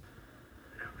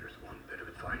 If there's one bit of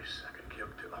advice I can give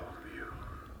to all of you.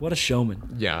 What a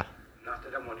showman. Yeah. Not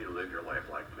that I want you to live your life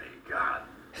like me. God,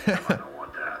 I don't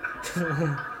want that.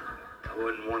 I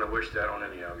wouldn't want to wish that on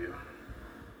any of you.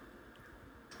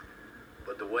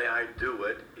 But the way I do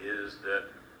it is that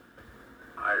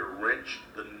I wrench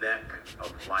the neck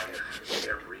of life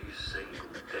every single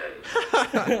day.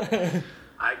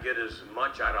 I get as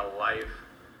much out of life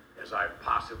as I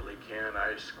possibly can.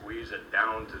 I squeeze it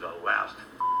down to the last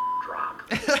drop.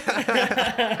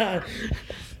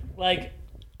 Like,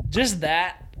 just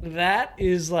that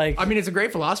is like... I mean, it's a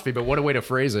great philosophy, but what a way to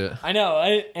phrase it. I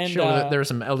know. Sure, that there are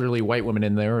some elderly white women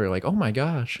in there who are like, oh my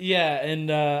gosh. Yeah,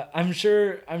 and I'm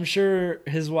sure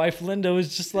his wife Linda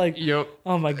was just like, yep.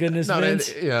 Oh my goodness,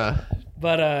 Vince. Yeah.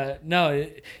 But no,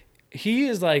 he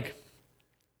is like,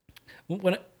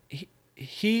 when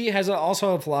he has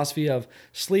also a philosophy of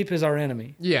sleep is our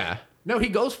enemy. Yeah. No, he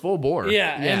goes full bore.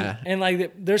 Yeah. And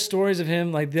like there's stories of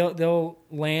him, like they'll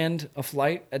land a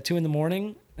flight at 2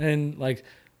 a.m. and like,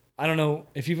 I don't know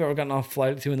if you've ever gotten off a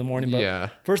flight at 2 a.m,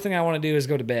 but first thing I want to do is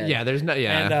go to bed. Yeah,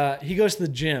 And he goes to the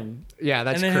gym. Yeah,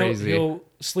 that's and then crazy. He'll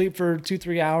sleep for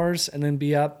 2-3 hours and then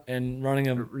be up and running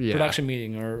a production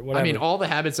meeting or whatever. I mean, all the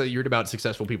habits that you read about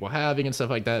successful people having and stuff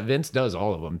like that, Vince does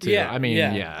all of them too. Yeah, I mean,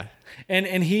 yeah. And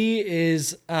he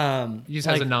is he just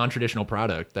has a non-traditional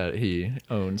product that he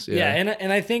owns. Yeah,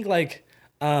 and I think like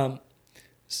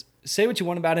say what you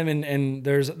want about him, and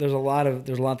there's a lot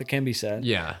that can be said.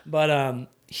 Yeah. But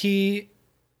he,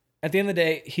 at the end of the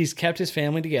day, he's kept his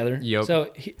family together. Yep.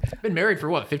 So he's been married for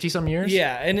what, 50-some years?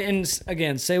 Yeah, and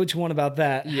again, say what you want about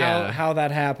that. Yeah. How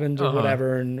that happened or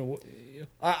whatever, and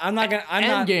I'm not gonna.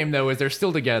 Endgame though is they're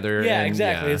still together. Yeah, and,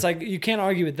 exactly. Yeah. It's like you can't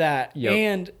argue with that. Yep.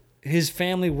 And his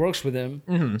family works with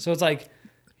him, so it's like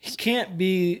he can't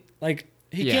be like.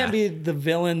 He can't be the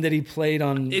villain that he played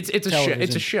on. It's a show.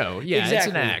 It's a show. Yeah, exactly. It's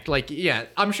an act. Like, yeah,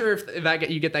 I'm sure if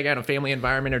you get that guy in a family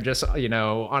environment or just on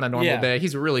a normal day,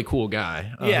 he's a really cool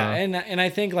guy. Yeah, and I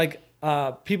think like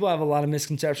people have a lot of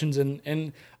misconceptions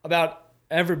and about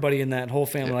everybody in that whole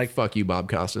family. Like, fuck you, Bob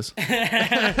Costas.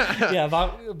 Yeah,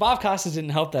 Bob Costas didn't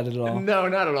help that at all. No,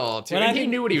 not at all. Too. And he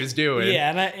knew what he was doing.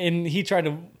 Yeah, and he tried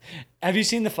to. Have you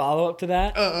seen the follow up to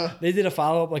that? They did a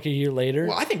follow up like a year later.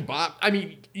 Well, I think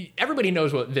everybody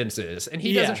knows what Vince is, and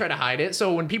he doesn't try to hide it.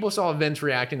 So when people saw Vince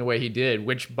reacting the way he did,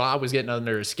 which Bob was getting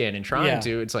under his skin and trying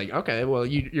to, it's like, okay, well,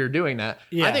 you're doing that.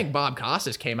 Yeah. I think Bob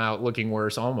Costas came out looking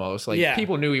worse almost. Like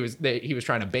people knew he was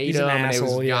trying to bait him, and it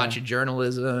was gotcha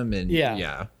journalism, and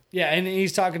yeah, and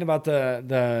he's talking about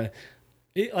the.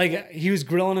 Like he was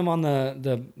grilling him on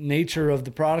the nature of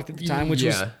the product at the time, which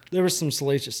was there was some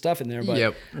salacious stuff in there,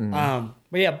 but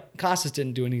but yeah, Costas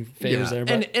didn't do any favors there.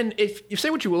 But and if you say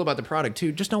what you will about the product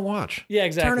too, just don't watch. Yeah,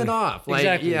 exactly. Turn it off. Like,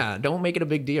 exactly. Yeah, don't make it a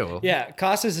big deal. Yeah,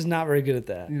 Costas is not very good at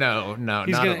that. No, he's not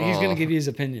at all. He's gonna give you his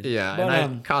opinion. Yeah, but,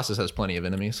 and Costas has plenty of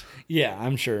enemies. Yeah,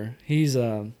 I'm sure he's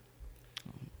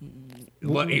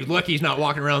Lucky he's not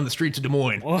walking around the streets of Des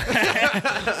Moines.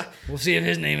 We'll see if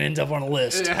his name ends up on a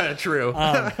list. Yeah, true.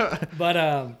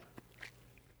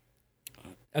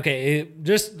 Okay,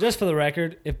 just for the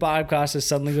record, if Bob Costas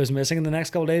suddenly goes missing in the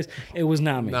next couple days, it was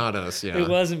not me. Not us, yeah. It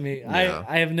wasn't me. Yeah.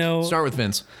 I have no... Start with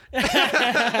Vince.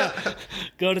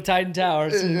 Go to Titan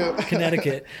Towers in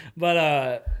Connecticut.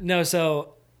 But no,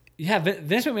 so yeah,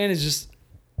 Vince McMahon is just...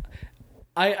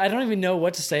 I don't even know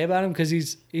what to say about him because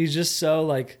he's just so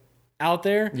like out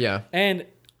there. Yeah.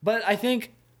 But I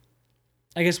think,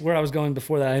 I guess where I was going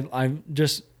before that, I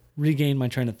just regained my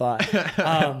train of thought.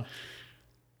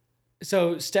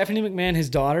 So Stephanie McMahon, his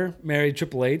daughter, married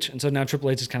Triple H, and so now Triple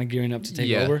H is kind of gearing up to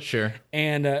take over. Yeah, sure.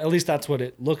 And at least that's what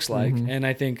it looks like. Mm-hmm. And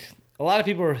I think a lot of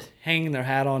people are hanging their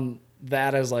hat on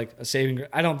that as like a saving.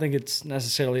 I don't think it's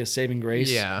necessarily a saving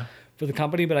grace for the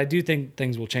company, but I do think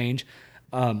things will change,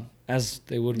 as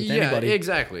they would with anybody. Yeah,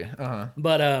 exactly.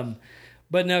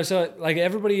 But no, so like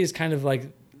everybody is kind of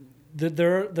like.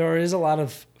 There is a lot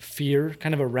of fear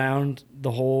kind of around the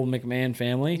whole McMahon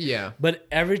family. Yeah. But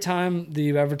every time that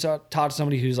you've ever talked to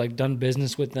somebody who's like done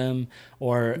business with them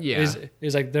or is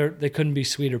like they couldn't be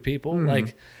sweeter people. Mm-hmm.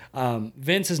 Like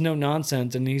Vince is no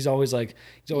nonsense, and he's always like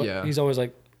he's always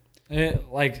like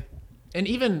and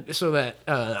even so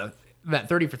that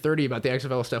 30 for 30 about the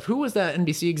XFL stuff. Who was that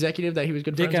NBC executive that he was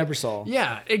good friends with? Dick Ebersol.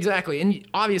 Yeah, exactly. And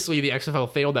obviously the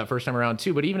XFL failed that first time around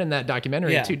too, but even in that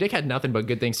documentary too, Dick had nothing but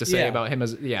good things to say about him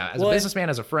as a businessman,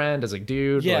 as a friend, as a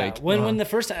dude. Yeah, like, when the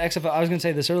first XFL, I was going to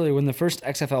say this earlier, when the first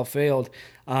XFL failed,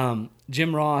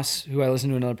 Jim Ross, who I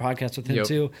listened to another podcast with him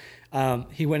too,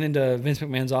 he went into Vince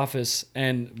McMahon's office,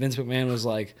 and Vince McMahon was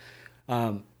like,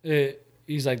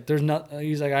 he's like,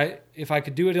 if I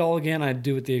could do it all again, I'd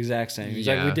do it the exact same. He's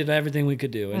like, we did everything we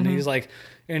could do. And he's like,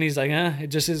 it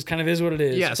just is kind of is what it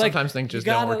is. Yeah, it's sometimes things just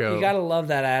don't work out. You gotta love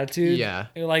that attitude. Yeah.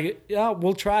 You're like,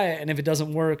 we'll try it. And if it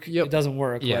doesn't work, it doesn't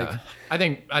work. Yeah.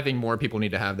 Like, I think more people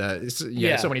need to have that.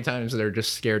 So many times they're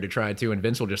just scared to try too, and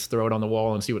Vince will just throw it on the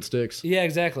wall and see what sticks. Yeah,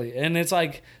 exactly. And it's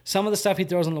like some of the stuff he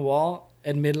throws on the wall,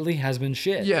 admittedly has been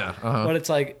shit. Yeah, but it's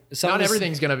like not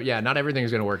everything's gonna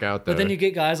work out though. But then you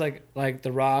get guys like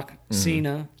The Rock,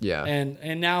 Cena,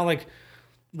 and now like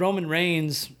Roman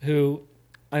Reigns, who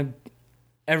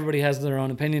everybody has their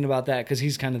own opinion about that because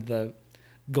he's kind of the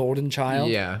golden child.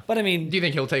 Yeah, but I mean, do you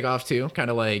think he'll take off too? Kind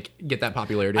of like get that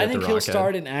popularity. I think he'll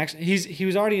start in action. He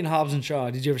was already in Hobbs and Shaw.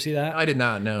 Did you ever see that? I did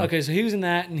not know. Okay, so he was in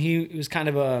that, and he was kind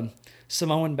of a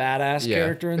Samoan badass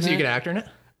character in that. Is he a good actor in it?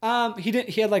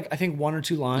 He had like I think 1 or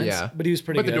 2 lines, but he was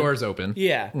pretty good. But the door's open.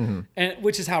 Yeah, and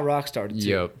which is how Rock started too.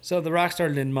 Yep. So The Rock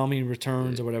started in Mummy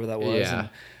Returns or whatever that was. Yeah.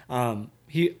 And,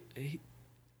 did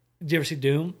you ever see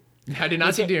Doom? I did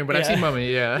not see Doom, but I've seen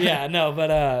Mummy. Yeah. Yeah, no,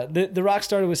 but the Rock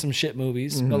started with some shit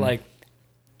movies, but like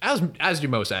as do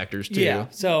most actors too. Yeah.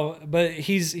 So, but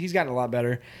he's gotten a lot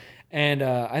better, and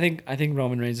I think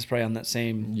Roman Reigns is probably on that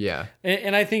same. Yeah.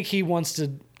 And I think he wants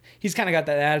to. He's kind of got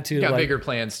that attitude. Got like, bigger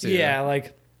plans too. Yeah,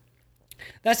 like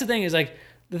that's the thing is like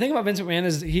the thing about Vince McMahon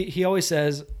is he always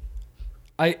says,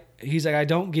 he's like I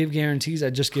don't give guarantees,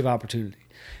 I just give opportunity,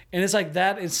 and it's like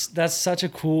that's such a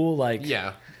cool like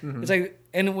It's like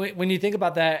and when you think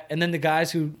about that, and then the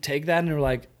guys who take that and they're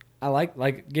like. I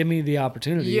like give me the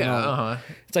opportunity. Yeah,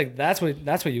 It's like that's what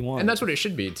you want, and that's what it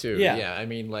should be too. Yeah. I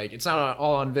mean, like it's not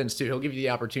all on Vince too. He'll give you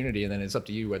the opportunity, and then it's up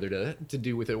to you whether to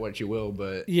do with it what you will.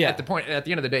 But at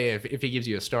the end of the day, if he gives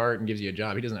you a start and gives you a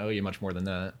job, he doesn't owe you much more than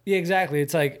that. Yeah, exactly.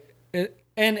 It's like,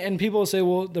 and people will say,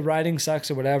 well, the writing sucks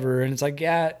or whatever, and it's like,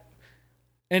 yeah,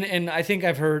 and I think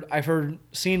I've heard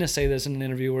Cena say this in an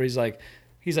interview where he's like,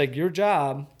 your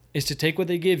job is to take what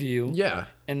they give you,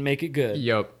 and make it good.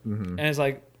 Yep. And it's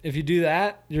like. If you do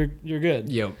that, you're good.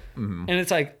 Yep. And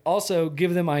it's like also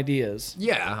give them ideas.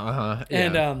 Yeah.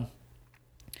 And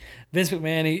Vince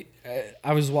McMahon,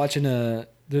 I was watching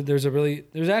there's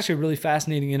actually a really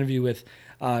fascinating interview with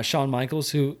Shawn Michaels,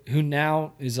 who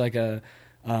now is like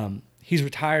he's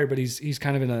retired, but he's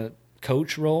kind of in a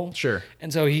coach role. Sure.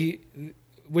 And so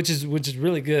which is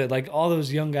really good. Like all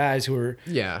those young guys who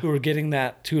are getting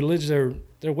that tutelage,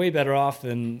 they're way better off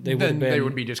than they would have been. They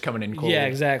would be just coming in cold. Yeah,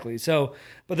 exactly. So,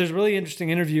 but there's a really interesting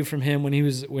interview from him when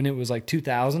it was like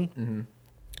 2000,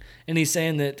 and he's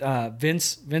saying that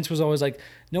Vince was always like,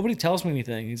 nobody tells me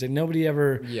anything. He's like, nobody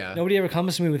ever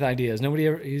comes to me with ideas.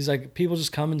 He's like, people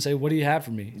just come and say, what do you have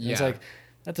for me? And it's like,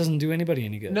 that doesn't do anybody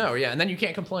any good. No, yeah, and then you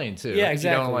can't complain too. Yeah, exactly.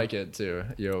 If you don't like it too.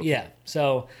 Yo. Yeah.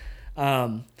 So,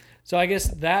 so I guess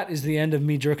that is the end of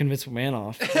me jerking Vince McMahon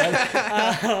off.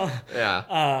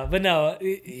 But no,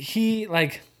 he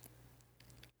like,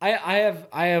 I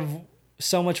have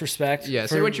so much respect. Yeah,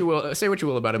 say what you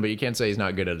will about him, but you can't say he's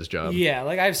not good at his job. Yeah,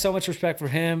 like I have so much respect for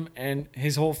him and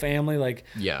his whole family. Like,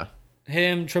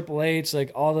 him, Triple H,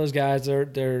 like all those guys.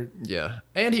 They're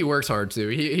and he works hard too.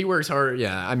 He works hard.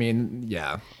 Yeah, I mean,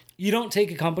 You don't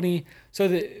take a company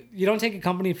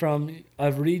from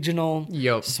a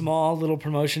regional, small little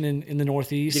promotion in the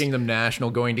Northeast, getting them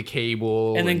national, going to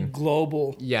cable, and then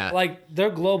global. Yeah, like they're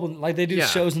global. Like they do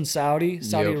shows in Saudi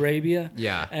Arabia.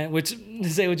 Yeah, and which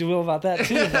say what you will about that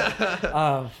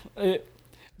too.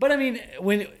 But I mean,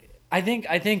 I think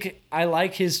I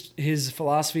like his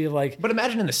philosophy of like. But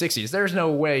imagine in the 60s, there's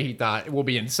no way he thought we'll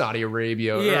be in Saudi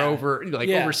Arabia or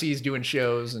overseas doing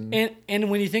shows and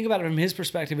when you think about it from his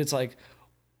perspective, it's like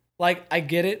I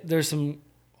get it. There's some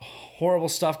horrible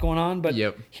stuff going on, but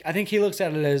I think he looks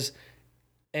at it as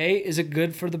A, is it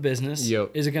good for the business?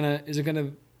 Is it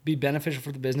gonna be beneficial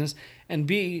for the business? And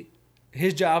B,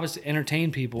 his job is to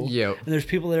entertain people. And there's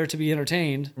people there to be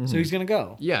entertained, so he's going to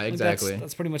go. Yeah, exactly.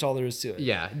 That's pretty much all there is to it.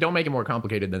 Yeah, don't make it more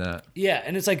complicated than that. Yeah,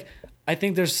 and it's like, I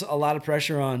think there's a lot of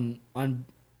pressure on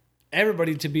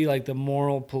everybody to be like the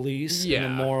moral police and the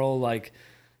moral, like,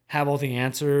 have all the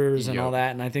answers and all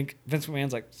that. And I think Vince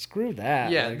McMahon's like, screw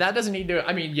that. Yeah, like, that doesn't need to,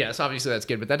 I mean, yes, obviously that's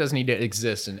good, but that doesn't need to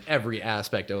exist in every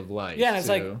aspect of life. Yeah,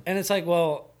 and it's like,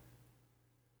 well,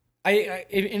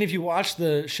 and if you watch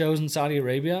the shows in Saudi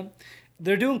Arabia,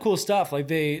 they're doing cool stuff. Like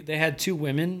they had 2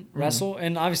 women wrestle,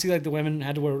 and obviously like the women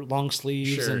had to wear long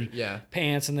sleeves and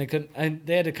pants, and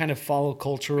they had to kind of follow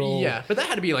cultural. Yeah, but that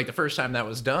had to be like the first time that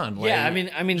was done. Like, yeah,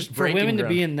 I mean, for women to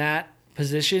be in that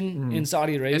position in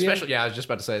Saudi Arabia, especially, I was just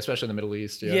about to say, especially in the Middle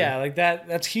East. Yeah, like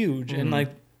that's huge, and like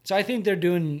so I think they're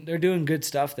doing good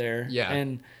stuff there. Yeah,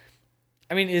 and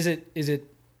I mean, is it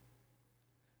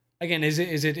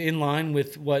in line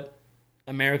with what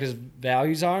America's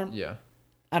values are? Yeah.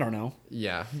 I don't know.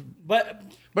 Yeah, but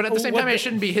at the same time, it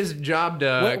shouldn't be his job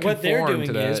to what they're doing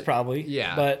to that. Is probably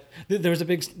But there's a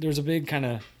big kind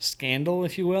of scandal,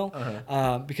 if you will,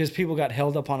 because people got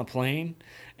held up on a plane,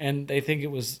 and they think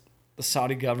it was the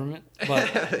Saudi government.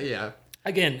 But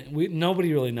again,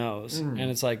 nobody really knows, and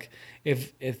it's like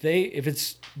if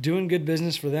it's doing good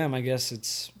business for them, I guess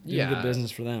it's doing good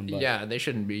business for them. But. Yeah, they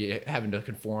shouldn't be having to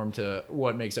conform to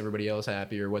what makes everybody else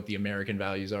happy or what the American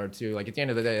values are too. Like at the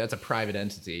end of the day, that's a private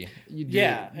entity.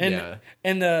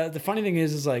 And the funny thing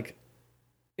is like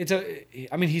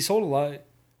he sold a lot.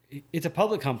 It's a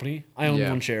public company. I own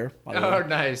one share. Oh,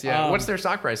 nice. Yeah. What's their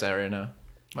stock price at right now?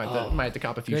 Might have to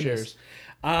cop a few shares.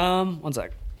 1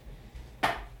 sec.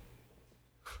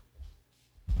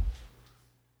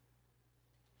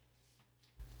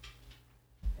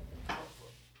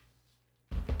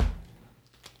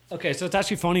 Okay, so it's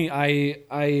actually funny.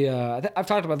 I've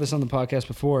talked about this on the podcast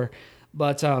before,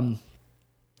 but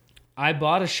I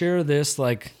bought a share of this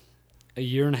like a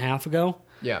year and a half ago.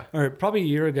 Yeah. Or probably a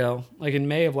year ago, like in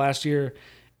May of last year.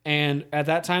 And at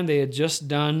that time, they had just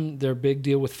done their big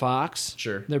deal with Fox.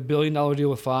 Sure. Their $1 billion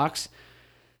deal with Fox.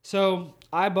 So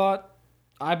I bought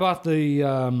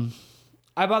the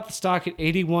stock at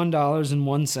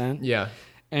 $81.01. Yeah.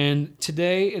 And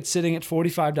today it's sitting at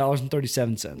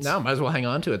 $45.37. No, might as well hang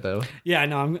on to it though. Yeah,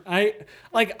 no, I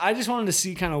just wanted to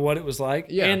see kind of what it was like.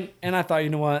 Yeah. And I thought, you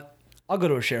know what? I'll go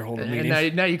to a shareholder meeting.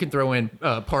 And now you can throw in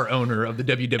part owner of the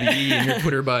WWE in your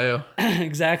Twitter bio.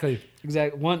 Exactly.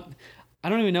 I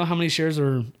don't even know how many shares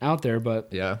are out there, but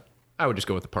yeah, I would just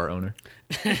go with the part owner.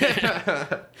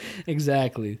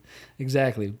 Exactly.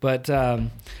 But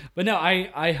no,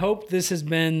 I hope this has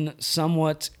been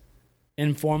somewhat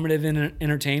informative and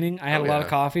entertaining. I had a lot of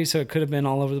coffee, so it could have been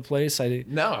all over the place. I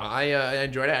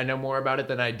enjoyed it. I know more about it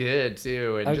than I did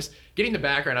too, and just getting the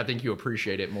background, I think you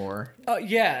appreciate it more.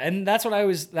 Yeah, and that's what I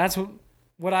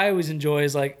always enjoy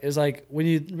is like when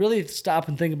you really stop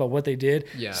and think about what they did.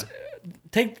 Yeah.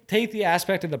 Take the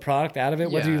aspect of the product out of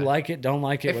it, whether you like it, don't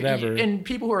like it, whatever. And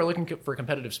people who are looking for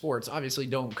competitive sports obviously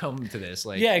don't come to this.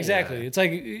 Like, yeah, exactly. Yeah. It's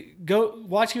like go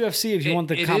watch UFC if you want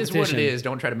the competition. It is what it is.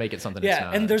 Don't try to make it something. Yeah, it's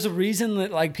not. And there's a reason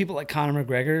that like people like Conor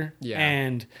McGregor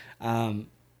and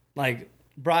like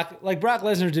Brock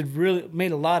Lesnar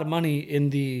made a lot of money in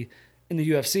the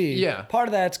UFC. Yeah. Part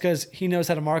of that's because he knows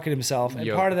how to market himself, and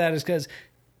part of that is because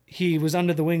he was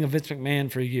under the wing of Vince McMahon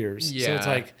for years. Yeah. So it's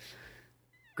like.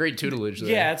 Great tutelage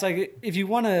there. Yeah, it's like if you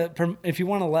want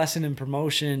a lesson in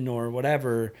promotion or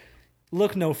whatever,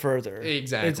 look no further.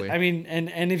 Exactly.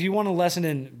 And if you want a lesson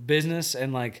in business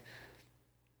and like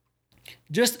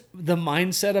just the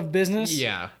mindset of business,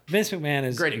 Vince McMahon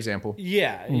is great example.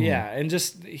 Yeah, and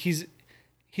just he's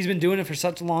been doing it for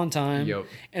such a long time. Yep.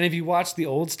 And if you watch the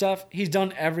old stuff, he's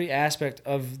done every aspect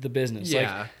of the business.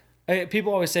 Yeah. Like,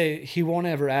 people always say he won't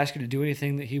ever ask you to do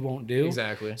anything that he won't do.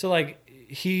 Exactly. So like.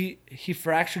 He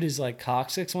fractured his like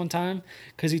coccyx one time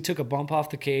because he took a bump off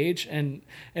the cage and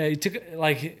he took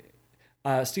like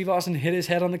Steve Austin hit his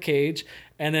head on the cage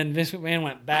and then Vince McMahon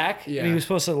went back and he was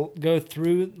supposed to go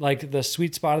through like the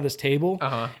sweet spot of this table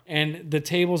and the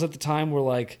tables at the time were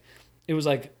like it was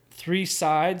like 3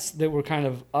 sides that were kind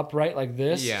of upright like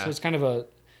this so it's kind of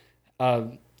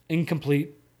a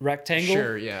incomplete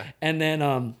rectangle and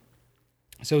then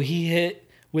so he hit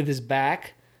with his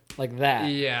back like that.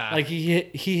 Yeah. Like he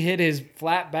hit his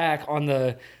flat back on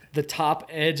the top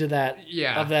edge of that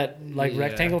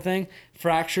rectangle thing,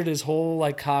 fractured his whole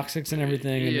like coccyx and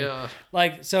everything. And,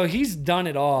 like so he's done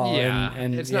it all. Yeah.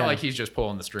 And it's not like he's just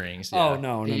pulling the strings. Oh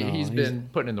no. He's been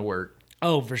putting in the work.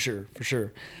 Oh, for sure.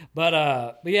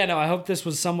 But yeah, no, I hope this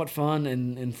was somewhat fun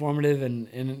and informative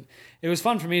and it was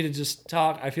fun for me to just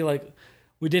talk. I feel like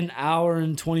we did an hour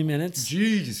and 20 minutes.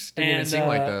 Jeez. Didn't even seem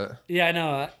like that. Yeah, I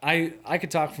know. I could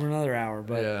talk for another hour,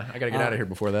 but yeah, I got to get out of here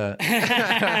before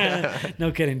that.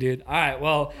 No kidding, dude. All right.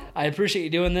 Well, I appreciate you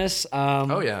doing this.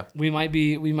 We might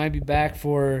be back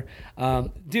for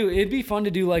dude, it'd be fun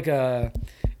to do like I'll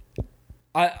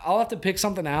have to pick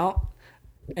something out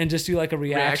and just do like a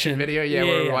reaction video. Yeah,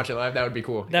 where we watch it live. That would be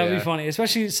cool. That would be funny,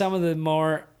 especially some of the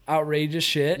more outrageous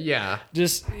shit. Yeah.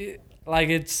 Just like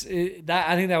I think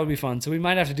that would be fun. So we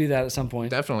might have to do that at some point.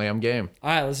 Definitely, I'm game.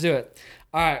 All right, let's do it.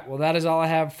 All right, well, that is all I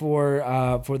have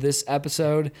for this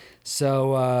episode.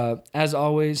 So as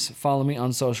always, follow me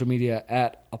on social media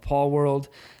at ApaulWorld.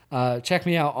 Check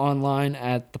me out online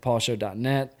at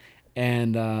thepaulshow.net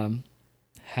and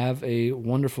have a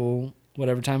wonderful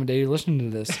whatever time of day you're listening to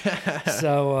this.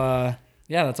 So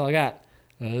yeah, that's all I got.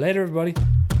 Later, everybody.